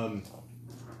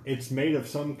 It's made of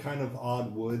some kind of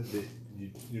odd wood that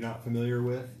you're not familiar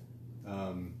with.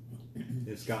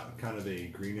 It's got kind of a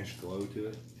greenish glow to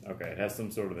it. Okay, it has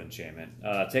some sort of enchantment.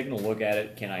 Taking a look at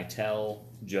it, can I tell,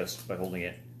 just by holding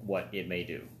it, what it may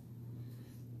do?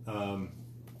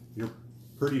 You're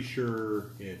pretty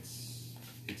sure it's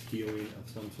healing of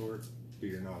some sort, but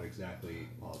you're not exactly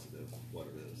positive what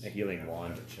it is. A healing I've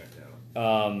wand. got it checked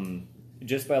out.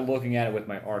 Just by looking at it with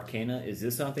my arcana, is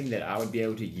this something that I would be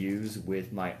able to use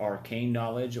with my arcane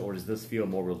knowledge, or does this feel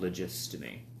more religious to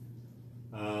me?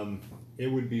 It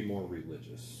would be more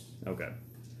religious. Okay.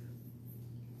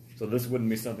 So this wouldn't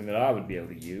be something that I would be able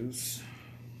to use.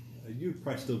 You'd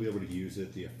probably still be able to use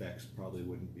it. The effects probably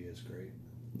wouldn't be as great.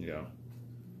 Yeah.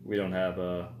 We don't have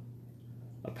a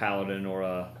paladin or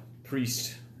a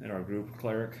priest in our group,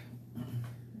 cleric.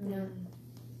 No.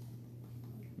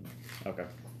 Okay.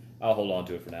 I'll hold on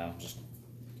to it for now. Just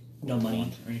No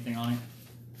money or anything on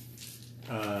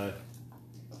it.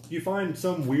 You find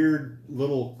some weird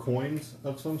little coins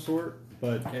of some sort,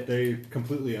 but they're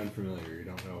completely unfamiliar. You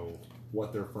don't know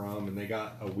what they're from, and they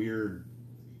got a weird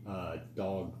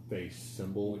dog face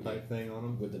symbol type thing on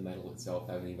them. Would the metal itself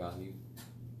have any value?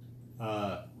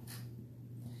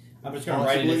 I'm just going to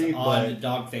write it as Possibly, odd but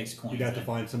dog face coins. You'd have to then.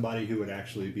 find somebody who would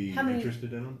actually be How many-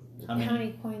 interested in them. How How many?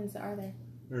 many coins are there?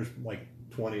 There's like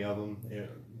 20 of them. Yeah,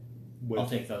 with- I'll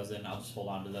take those and I'll just hold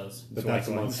on to those. but 20 that's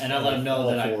coins. amongst And I let 'em know all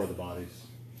that I- four of the bodies.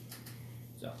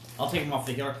 So I'll take them off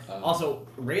the healer. Also,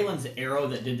 Raylan's arrow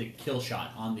that did the kill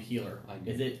shot on the healer,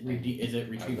 is it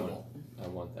retrievable? I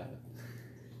want that.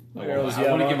 My I arrows, want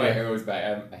yeah, to get on my there. arrows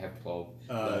back. I have 12.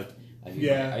 but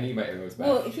yeah. I need my arrows back.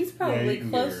 Well, he's Yeah, probably you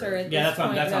can get closer your- at this Yeah, that's what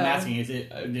point. I'm though. asking. Is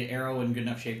it the arrow in good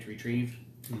enough shape to retrieve?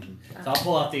 Mhm. So I'll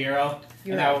pull out the arrow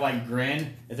You're and I right. will like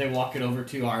grin as I walk it over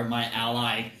to my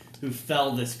ally who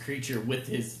felled this creature with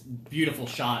his beautiful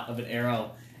shot of an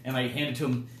arrow, and I hand it to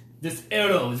him. This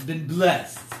arrow has been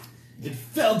blessed. It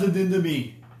fell into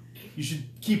me. You should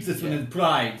keep this one in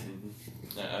pride.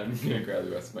 I'm gonna grab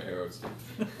the rest of my arrows.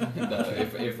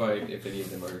 If any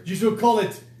of them are You shall call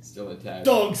it still intact.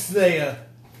 Dog Slayer.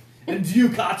 And you,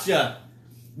 Katja,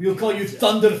 we'll call you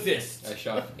Thunder Fist. I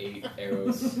shot 8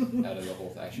 arrows out of the whole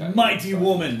thing. I shot Mighty 8.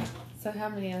 woman. So how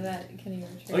many of that can you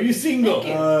retrieve? Are you single?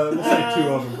 Looks like 2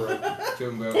 of them broke. Two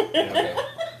of them broke. Okay.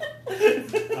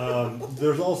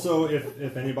 There's also,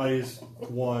 if anybody's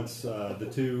wants the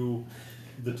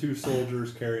two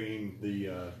soldiers carrying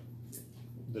the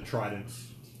tridents.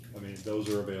 I mean, those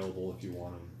are available if you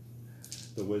want them.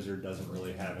 The wizard doesn't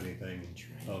really have anything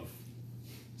of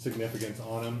significance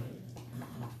on him.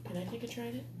 Can I take a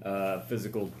trident?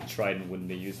 Physical trident wouldn't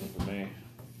be useful for me.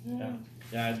 Yeah,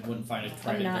 I wouldn't find a I'm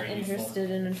trident not very useful.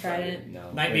 interested in a trident.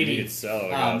 No. Might Maybe maybe it's so.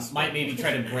 I guess. might maybe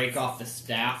try to break off the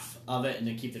staff of it and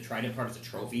then keep the trident part as a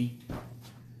trophy.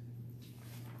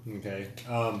 Okay.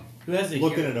 Who has the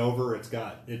Looking hero? it over, it's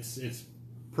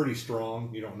pretty strong.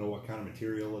 You don't know what kind of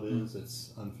material it is.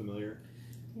 It's unfamiliar.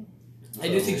 I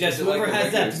do suggest is it whoever like a has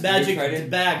regular that spear magic trident?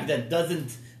 bag that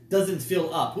doesn't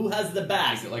fill up. Who has the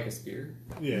bag? Is it like a spear?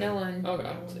 Yeah. No one. Oh,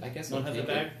 I guess No one I'll has a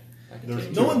take bag? it. I can There's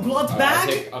take No it. one brought I'll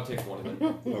bag? I'll take one of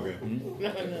them. Okay. No,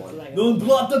 that's like No one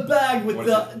brought the bag with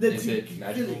What the is it? Is it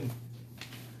magical? filling.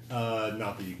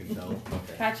 Not that you can tell.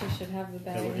 Okay. Katya should have the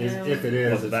bag If now. it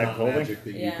is, What's it's bag not holding? magic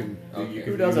that Yeah. you can Okay.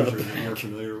 Who does have use a or that bag? you're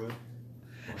familiar with.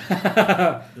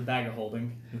 The bag of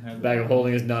holding. Who has the Bag of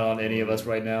holding is not on any of us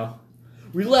right now.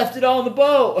 We left it on the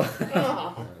boat.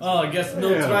 Oh, Oh, I guess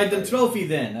no Yeah. trident trophy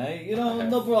then.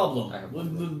 No problem. I have We'll-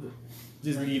 one. we'll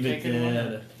just Are you leave it taking one?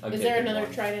 there. I'm is there taking another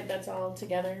one. trident that's all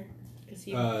together? Because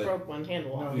he Uh, broke one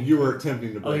handle off. You were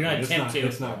attempting to break Oh, you're gonna it. It's attempt not, to.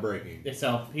 It's not breaking.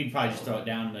 Itself, he'd probably just throw it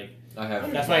down. Like I have.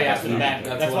 that's why I asked for the bag.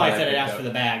 That's That's the why one I said I picked asked up. for the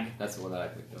bag. That's the one that I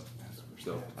picked up.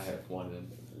 So I have one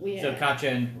and We So Katja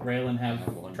and Raylan I have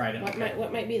have one. trident.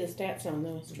 what might be the stats on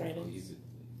those I'll tridents? use it.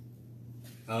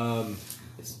 Um,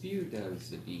 The spear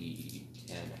does a D10,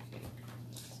 I think.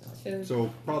 So, so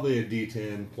probably a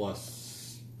D10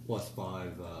 plus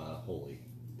 5 holy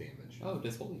damage. oh, it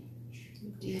does holy.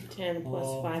 D10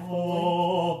 plus 5 holy.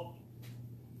 Oh.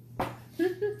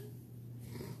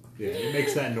 Yeah, it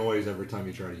makes that noise every time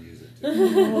you try to use it.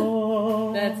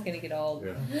 Too. That's gonna get old.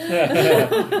 Yeah.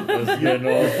 Let's get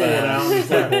all Pull it that. out. It's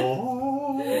like,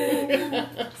 oh,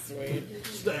 Sweet.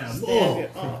 stab. Stab Oh.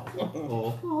 it.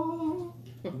 Oh. Oh.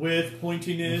 With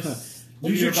pointiness. You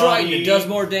in should your try it. body, It does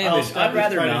more I'll damage. stab I'd this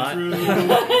rather trident not. through.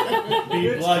 Be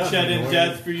It's bloodshed tough, and boy.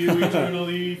 death for you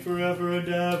eternally, forever and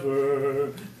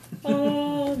ever.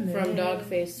 Oh, man. From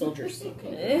Dogface Soldier Seek.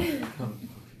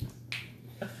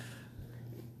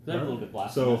 That's a little bit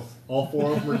blasphemous. So all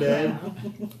 4 of them are dead.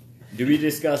 Do we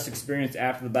discuss experience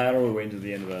after the battle or wait until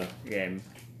the end of the game?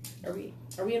 Are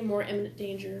we in more imminent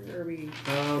danger? Or are we?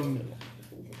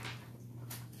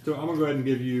 So I'm gonna go ahead and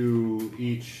give you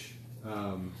each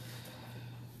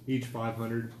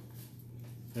 500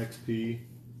 XP.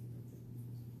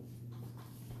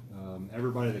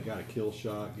 Everybody that got a kill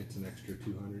shot gets an extra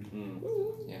 200.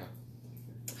 Yeah.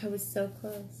 I was so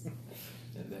close.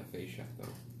 That face shot, though.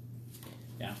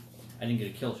 Yeah. I didn't get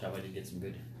a kill shot, but I did get some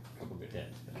good, couple good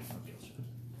hits. But no kill shot.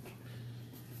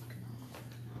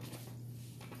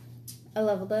 I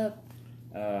leveled up.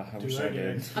 I wish I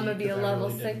did. I'm gonna be a level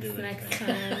 6 next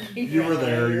time. You were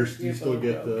there. You still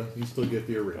get the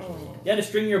original. Oh. You had to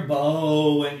string your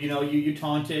bow, and you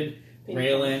taunted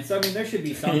Raylan. So I mean, there should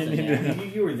be something there. I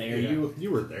mean, you were there. Yeah,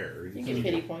 you were there. You get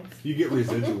pity points. You get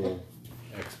residual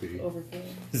XP. Overkill.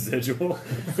 Residual.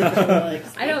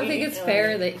 I don't think it's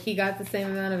fair that he got the same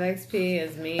amount of XP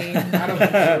as me. I don't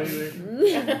think so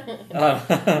either.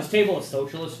 This table is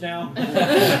socialist now.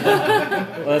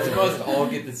 Let's We must all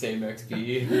get the same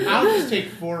XP. I'll just take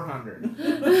 400.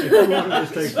 If you want to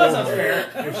just take That 400, sounds fair.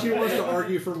 if she wants to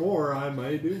argue for more, I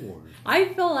may do more. I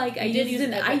feel like I You did used use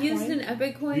an an I epic used coin? an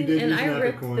epic coin You did and use I an epic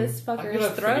ripped coin. this I got fucker's a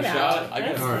throat free out. shot. I got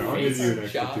That's All right, I'll nice. give you an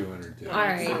extra Shot. 200 too. All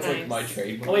right. That's like my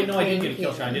trademark. Oh wait, no, I did get a Thank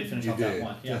kill you. shot. I did finish You off that did.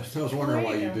 one. Yeah. I was wondering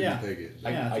why you didn't Yeah. take it. Yeah,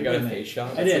 I it's got a good. face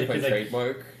shot. I That's did, like my 'cause I-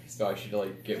 trademark, so I should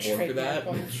get more for that.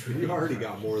 You already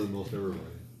got more than most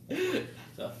everybody.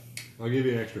 So, I'll give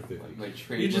you an extra 50. My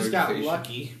trademark. You just got face shot.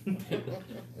 lucky.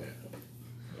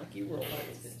 Lucky roll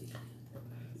minus 50.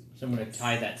 so I'm gonna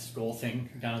tie that skull thing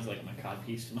down as like my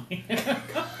codpiece to my.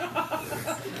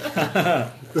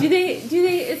 Do they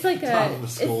it's like Top of a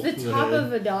skull it's to the the top head.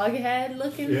 of a dog head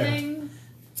looking Yeah. thing?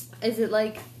 Is it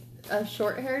like a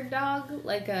short haired dog?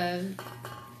 Like a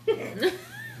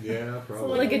Yeah,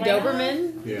 probably. like a Lamb?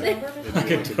 Doberman? Yeah.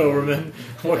 Like a Doberman.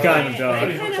 What kind of What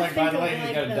dog? he looks like, by the way,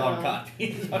 he's got a dog like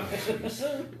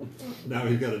codpiece. Now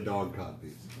he's got a dog cod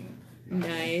piece.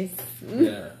 Nice.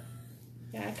 Yeah.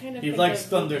 Yeah, I kind of. He's think like of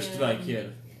Thunderstrike the,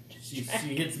 here. She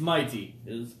hits mighty.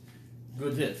 Is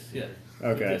good hits. Yeah.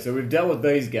 Okay, so we've dealt with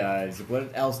these guys.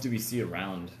 What else do we see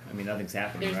around? I mean, nothing's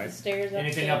happening, There's right? the stairs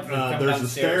Anything upstairs. up? Come There's the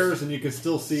downstairs. stairs, and you can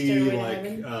still see Stairway to like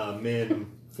heaven?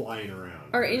 men flying around.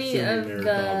 Are any Assuming of they're dog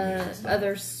the men stuff.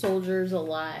 other soldiers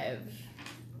alive?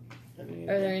 I mean,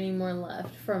 Are there any more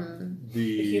left from?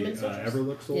 the human soldiers?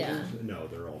 Everlook soldiers? Yeah. No,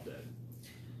 they're all dead.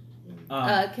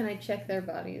 Can I check their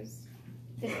bodies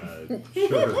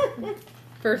Sure,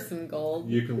 for some gold?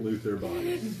 you can loot their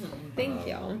bodies. Thank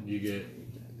you. You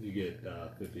get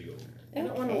 50 gold. I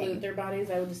don't want to loot their bodies.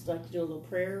 I would just like to do a little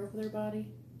prayer over their body.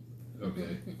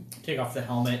 Okay. Take off the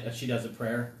helmet. She does a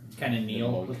prayer. Kind of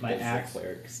kneel with my axe.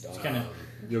 Cleric style. Kind of.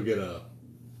 You'll get a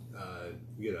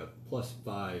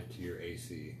 +5 to your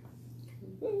AC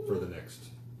for the next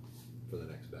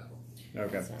battle.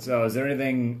 Okay. So, is there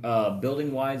anything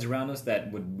building wise around us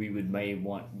that may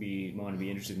want to be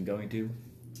interested in going to?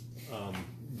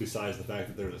 Besides the fact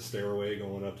that there's a stairway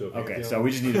going up to a pantheon. Okay, so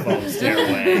we just need to follow the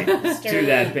stairway to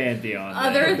that pantheon.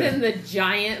 Other than the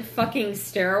giant fucking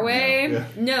stairway? Yeah.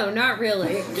 No, not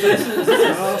really.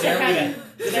 Stairway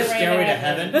to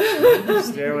heaven.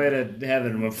 Stairway to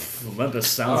heaven with Olympus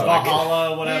sounds like.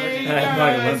 Valhalla, whatever.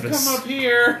 Like Olympus. come up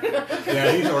here.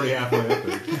 Yeah, he's already halfway up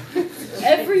there.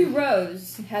 Every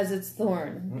rose has its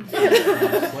thorn.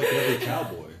 It's like every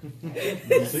cowboy.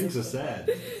 He sings a sad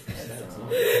song.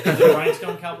 The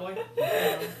Rhinestone Cowboy.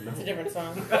 It's a different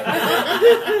song.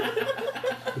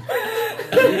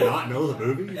 Do you not know the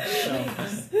movie?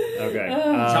 Okay.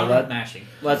 Chocolate mashing.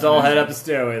 Let's all head up the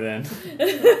stairway then.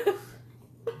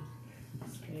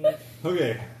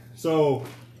 Okay, so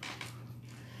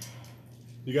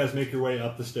you guys make your way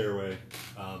up the stairway.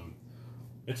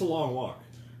 It's a long walk.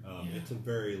 It's a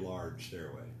very large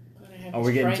stairway. Are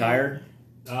we getting tired?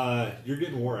 You're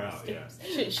getting wore out, yeah.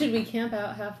 Should we camp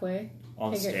out halfway?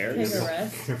 On Take stairs? a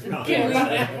rest? No. Can we?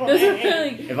 Doesn't feel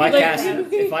like,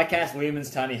 If I cast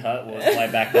Lehman's tiny hut, we'll fly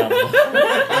back down.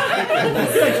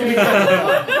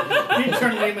 You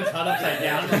turn Lehman's hut upside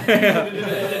down.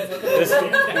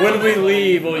 When we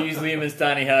leave, we'll use Lehman's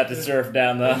tiny hut to surf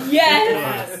down the.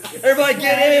 Yes! Everybody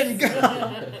get in!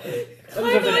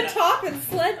 Climb on top and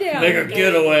sled down. Make a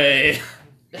getaway.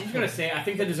 I'm just gonna say, I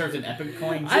think that deserves an epic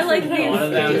coin. I like the the thought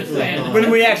of that. escape Just saying. When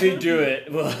we actually do it,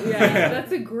 Yeah,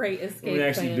 that's a great escape when we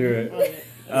actually plan. do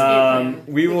it.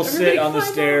 We will sit Everybody on the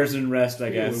climb stairs and rest, I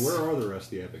Anyway, guess. where are the rest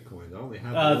of the epic coins? I only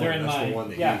have one. They're in That's my the one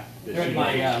that they're in you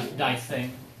my used. dice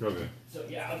thing. Okay. So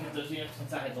yeah, I'll get those in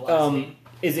since I had the last thing.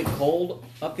 Is it cold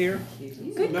up here?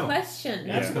 Good No. question.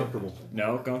 That's Yeah. comfortable.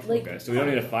 No? Comfortable? Like- Okay, so we don't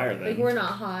need a fire Like then. we're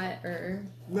not hot or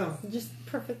No. just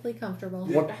perfectly comfortable.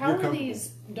 Yeah. How You're are comfortable. these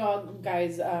dog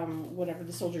guys, whatever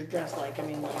the soldiers dressed like? I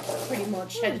mean, like pretty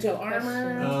much head to toe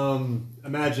armor.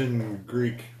 Imagine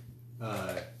Greek,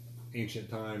 ancient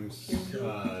times.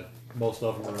 Most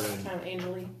of them are in, Kind of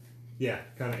angel-y. yeah,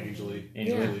 kind of angely,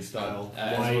 Angely. style,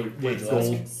 As white we're-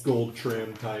 with gold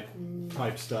trim type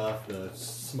stuff. The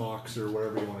smocks or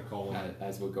whatever you want to call them.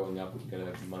 As we're going up, we're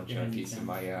gonna munch on a piece of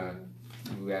my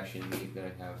ration meat that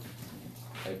I have.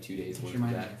 I have 2 days worth of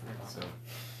that.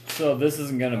 So this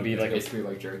isn't going to be like a... basically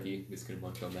like jerky. Just gonna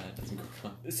munch on that. Doesn't go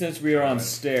fun. Since we are on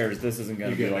stairs, this isn't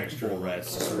going You to be get like a extra full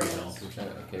rest.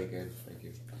 Okay, good. Thank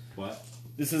you. What?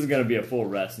 This isn't going to be a full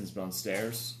rest since we're on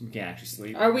stairs. We can't actually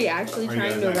sleep. Are we actually Are you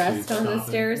trying guys to actually rest on the stopping?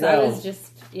 stairs? I Well- was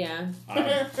just, yeah. I don't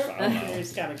know.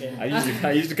 It's kind of good.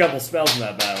 I used a couple spells in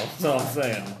that battle. That's all I'm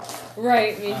saying.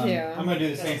 Right, me too. I'm gonna do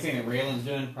the same thing that Raylan's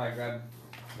doing. Probably grab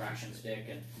ration stick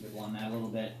and nibble on that a little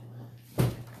bit.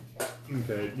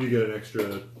 Okay, you get an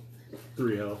extra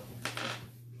 3 health.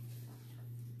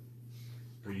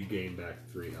 Or you gain back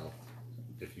 3 health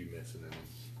if you miss an enemy.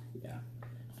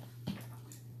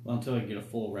 Well, until I get a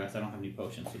full rest, I don't have any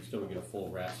potions, so still get a full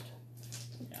rest.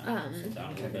 Yeah, sit down a I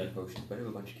little have any bit. potions, but I have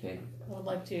a bunch of candy. I would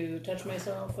like to touch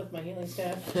myself with my healing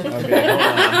staff. Okay, hold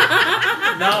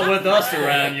on. Not with us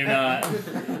around, you're not.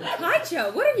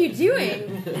 Hacho, what are you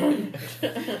doing?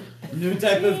 New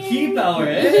type of key power,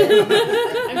 eh?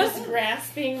 I'm just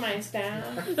grasping my staff.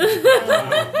 Women,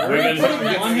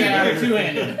 One hand or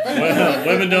two-handed.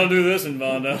 women don't do this in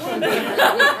Vondo.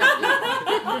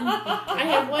 I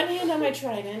have one hand on my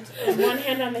trident and one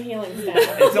hand on the healing staff.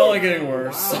 It's only getting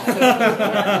worse.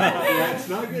 That's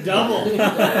not good. Double.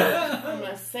 I'm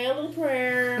gonna say a little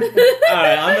prayer.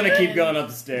 Alright, I'm gonna keep going up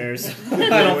the stairs. I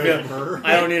don't Away feel. from her.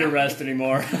 I don't need a rest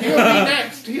anymore.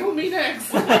 Heal me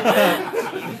next. Oh,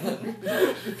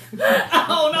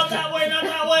 not that way, not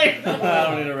that way! I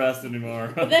don't need a rest anymore.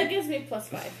 But that gives me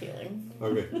 +5 healing.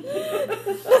 Okay.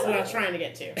 That's what I was trying to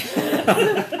get to.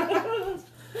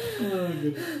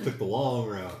 Took the long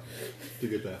route to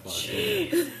get that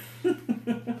 5.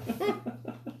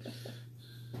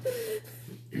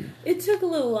 took a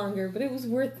little longer, but it was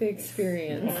worth the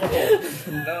experience.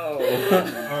 No.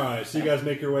 All right, so you guys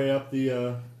make your way up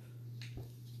the.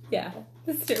 Yeah.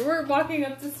 We're walking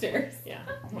up the stairs. Yeah.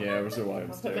 Yeah, we're still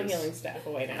walking I'll put my upstairs. healing staff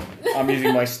away now. I'm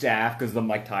using my staff because I'm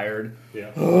like tired.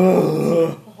 Yeah.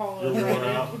 Hollow You're worn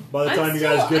right out. By the I'm time you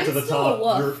guys still- get to I'm the still a top,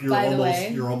 wolf, you're by the almost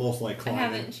way. you're almost like I climbing.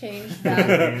 haven't changed that.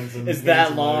 Hands and- It's hands that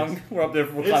and long. legs. We're up there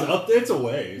for It's up. It's a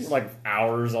ways. like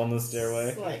hours on the stairway.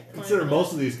 It's like Consider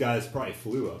most of these guys probably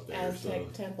flew up there. Aztec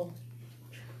So temple.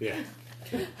 yeah.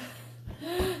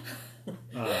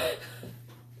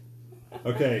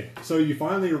 Okay, so you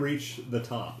finally reach the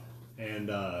top, and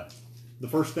the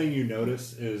first thing you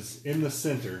notice is in the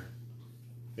center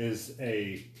is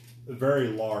a very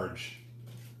large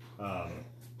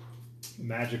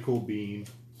magical being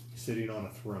sitting on a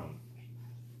throne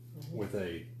with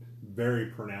a very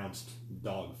pronounced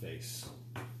dog face.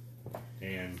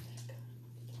 And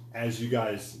as you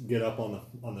guys get up on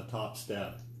the top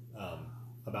step,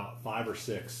 about 5 or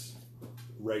 6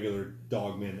 regular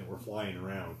dogmen that were flying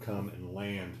around come and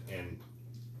land and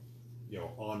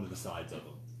onto the sides of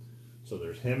them. So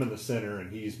there's him in the center,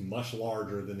 and he's much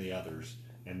larger than the others,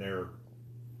 and they're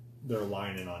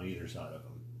lining on either side of him.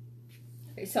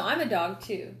 So I'm a dog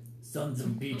too. Sons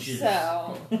of beaches.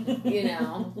 So, I'm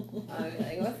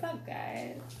like, what's up,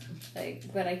 guys? Like,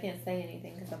 but I can't say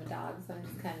anything because I'm a dog, so I'm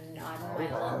just kind of nodding my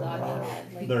little doggy head.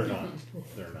 Like,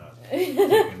 They're not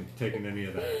taking any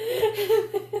of that.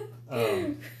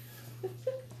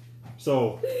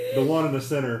 So the one in the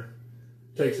center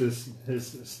takes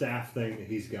his staff thing that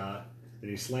he's got, and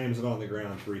he slams it on the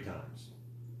ground 3 times,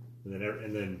 and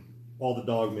then all the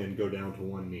dogmen go down to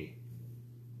one knee,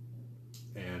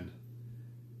 and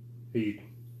he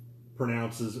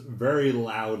pronounces very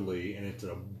loudly, and it's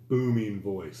a booming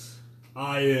voice,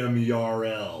 "I am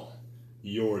Yarel,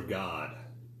 your god.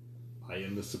 I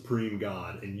am the supreme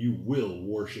god, and you will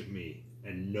worship me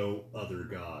and no other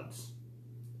gods.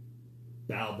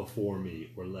 Bow before me,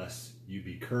 or lest you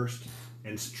be cursed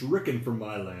and stricken from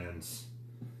my lands.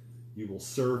 You will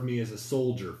serve me as a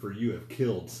soldier, for you have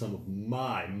killed some of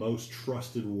my most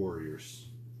trusted warriors."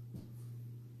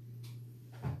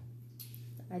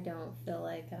 I don't feel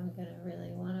like I'm gonna really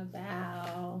want to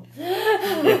bow.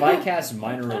 If I cast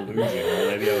minor illusion, will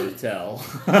I be able to tell?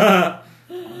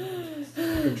 You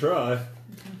can try.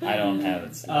 I don't have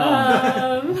it.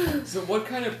 So what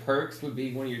kind of perks would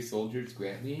being one of your soldiers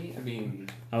grant me? I mean,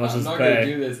 How much I'm is not pay? going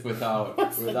to do this without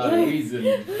a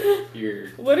reason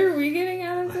here. What are we getting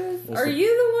out of this? What's Are the- you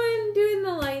the one doing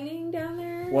the lightning down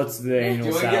there? What's the Do annual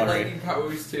I get salary? lightning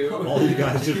powers too? All you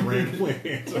guys just randomly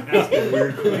asking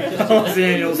weird questions. What's the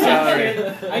annual salary?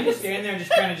 I just stand there and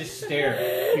just kind of just stare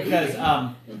because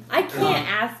I can't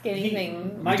ask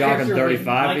anything. my You talking character 35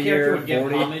 my a character year, would give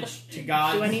 40? homage to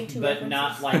gods, Do I need 2 but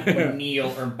not like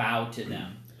kneel or bow to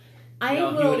them. I He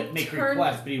will would make turn.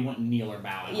 requests, but he wouldn't kneel or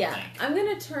bow. I don't Yeah, think. I'm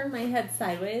gonna turn my head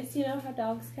sideways. You know how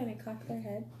dogs kind of cock their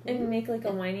head and make like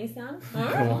a whiny sound. Because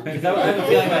I have a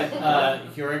feeling that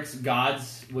Hurik's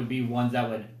gods would be ones that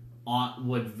would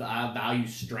value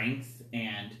strength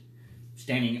and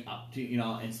standing up to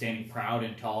and standing proud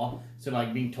and tall. So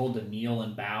like being told to kneel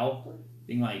and bow,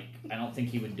 being like I don't think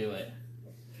he would do it.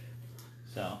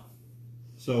 So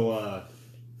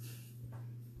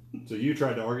you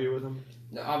tried to argue with him?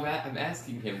 No, I'm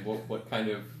asking him what kind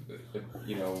of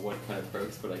what kind of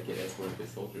perks would I get as one of his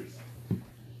soldiers?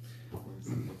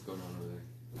 What's going on over there?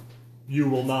 You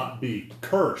will not be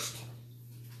cursed.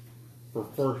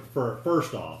 For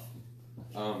first off.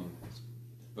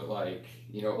 But like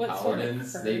What sort of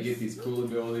paladins, they curse? get these cool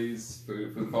abilities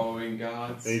for following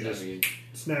gods. They just- I mean,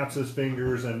 Snaps his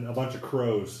fingers, and a bunch of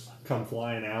crows come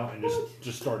flying out and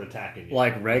just start attacking you.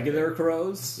 Like regular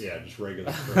crows? Yeah, just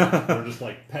regular crows. They're just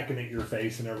like pecking at your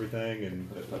face and everything, and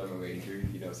but I'm a ranger,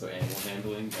 so animal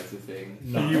handling, that's a thing.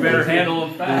 no, You better these are- handle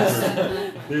them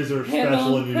fast. These are Handle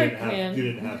special, them and quick, man. you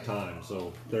didn't have time,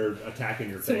 so they're attacking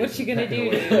your So face. what you and gonna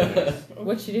pecking do, away at your face.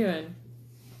 What you doing?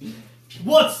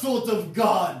 What sort of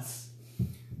gods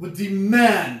would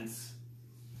demand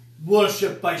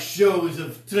worship by shows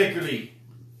of trickery?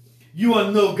 You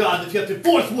are no god if you have to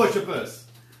force worshippers.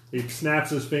 He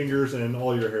snaps his fingers, and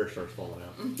all your hair starts falling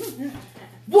out.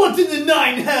 What in the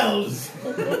 9 hells?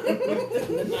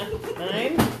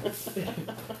 9?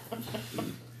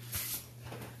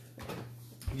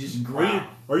 You just growl.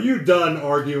 Are you done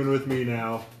arguing with me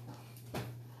now?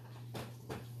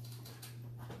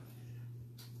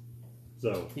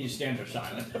 So, He just stands there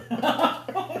silent,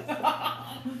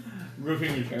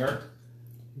 roofing his hair.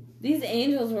 These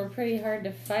angels were pretty hard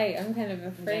to fight. I'm kind of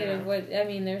afraid of what. I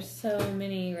mean, there's so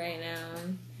many right now.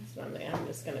 So I'm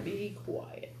just gonna be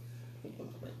quiet.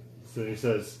 so he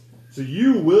says, So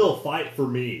you will fight for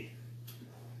me.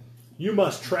 You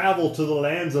must travel to the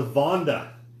lands of Vonda,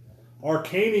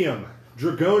 Arcanium,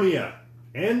 Dragonia,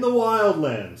 and the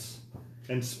Wildlands,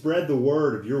 and spread the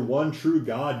word of your one true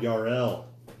God, Yarel.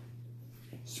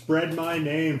 Spread my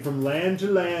name from land to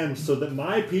land so that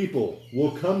my people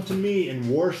will come to me and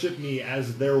worship me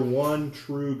as their one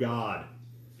true God.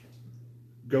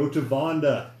 Go to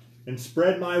Vonda and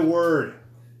spread my word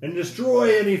and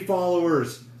destroy any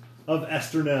followers of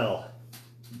Esternel.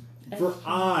 For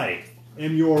I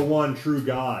am your one true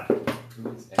God.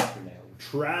 Who is Esther now?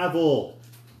 Travel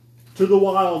to the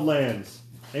Wildlands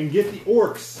and get the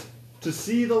orcs to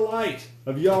see the light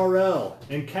of Yarel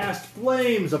and cast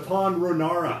flames upon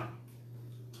Ronara.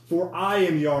 For I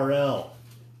am Yarel.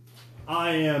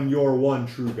 I am your one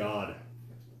true God.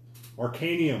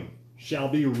 Arcanium shall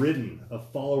be ridden of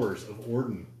followers of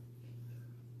Orden,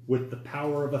 with the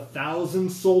power of 1,000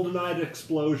 Soldanite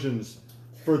explosions,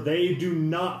 for they do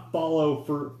not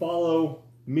follow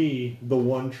me, the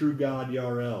one true God,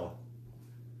 Yarel.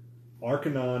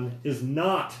 Arcanon is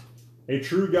not a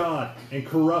true god and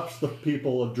corrupts the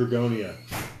people of Dragonia.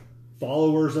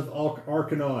 Followers of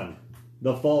Arcanon,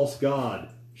 the false god,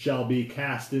 shall be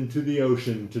cast into the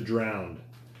ocean to drown.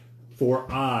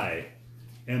 For I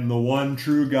am the one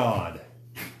true God,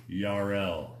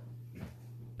 Yarel.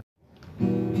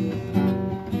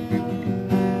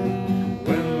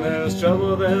 When there's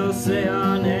trouble, they'll say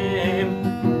our name.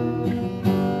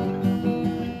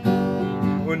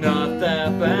 We're not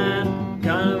that bad,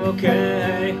 kind of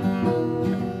okay.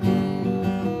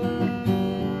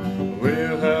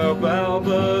 We'll help out,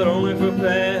 but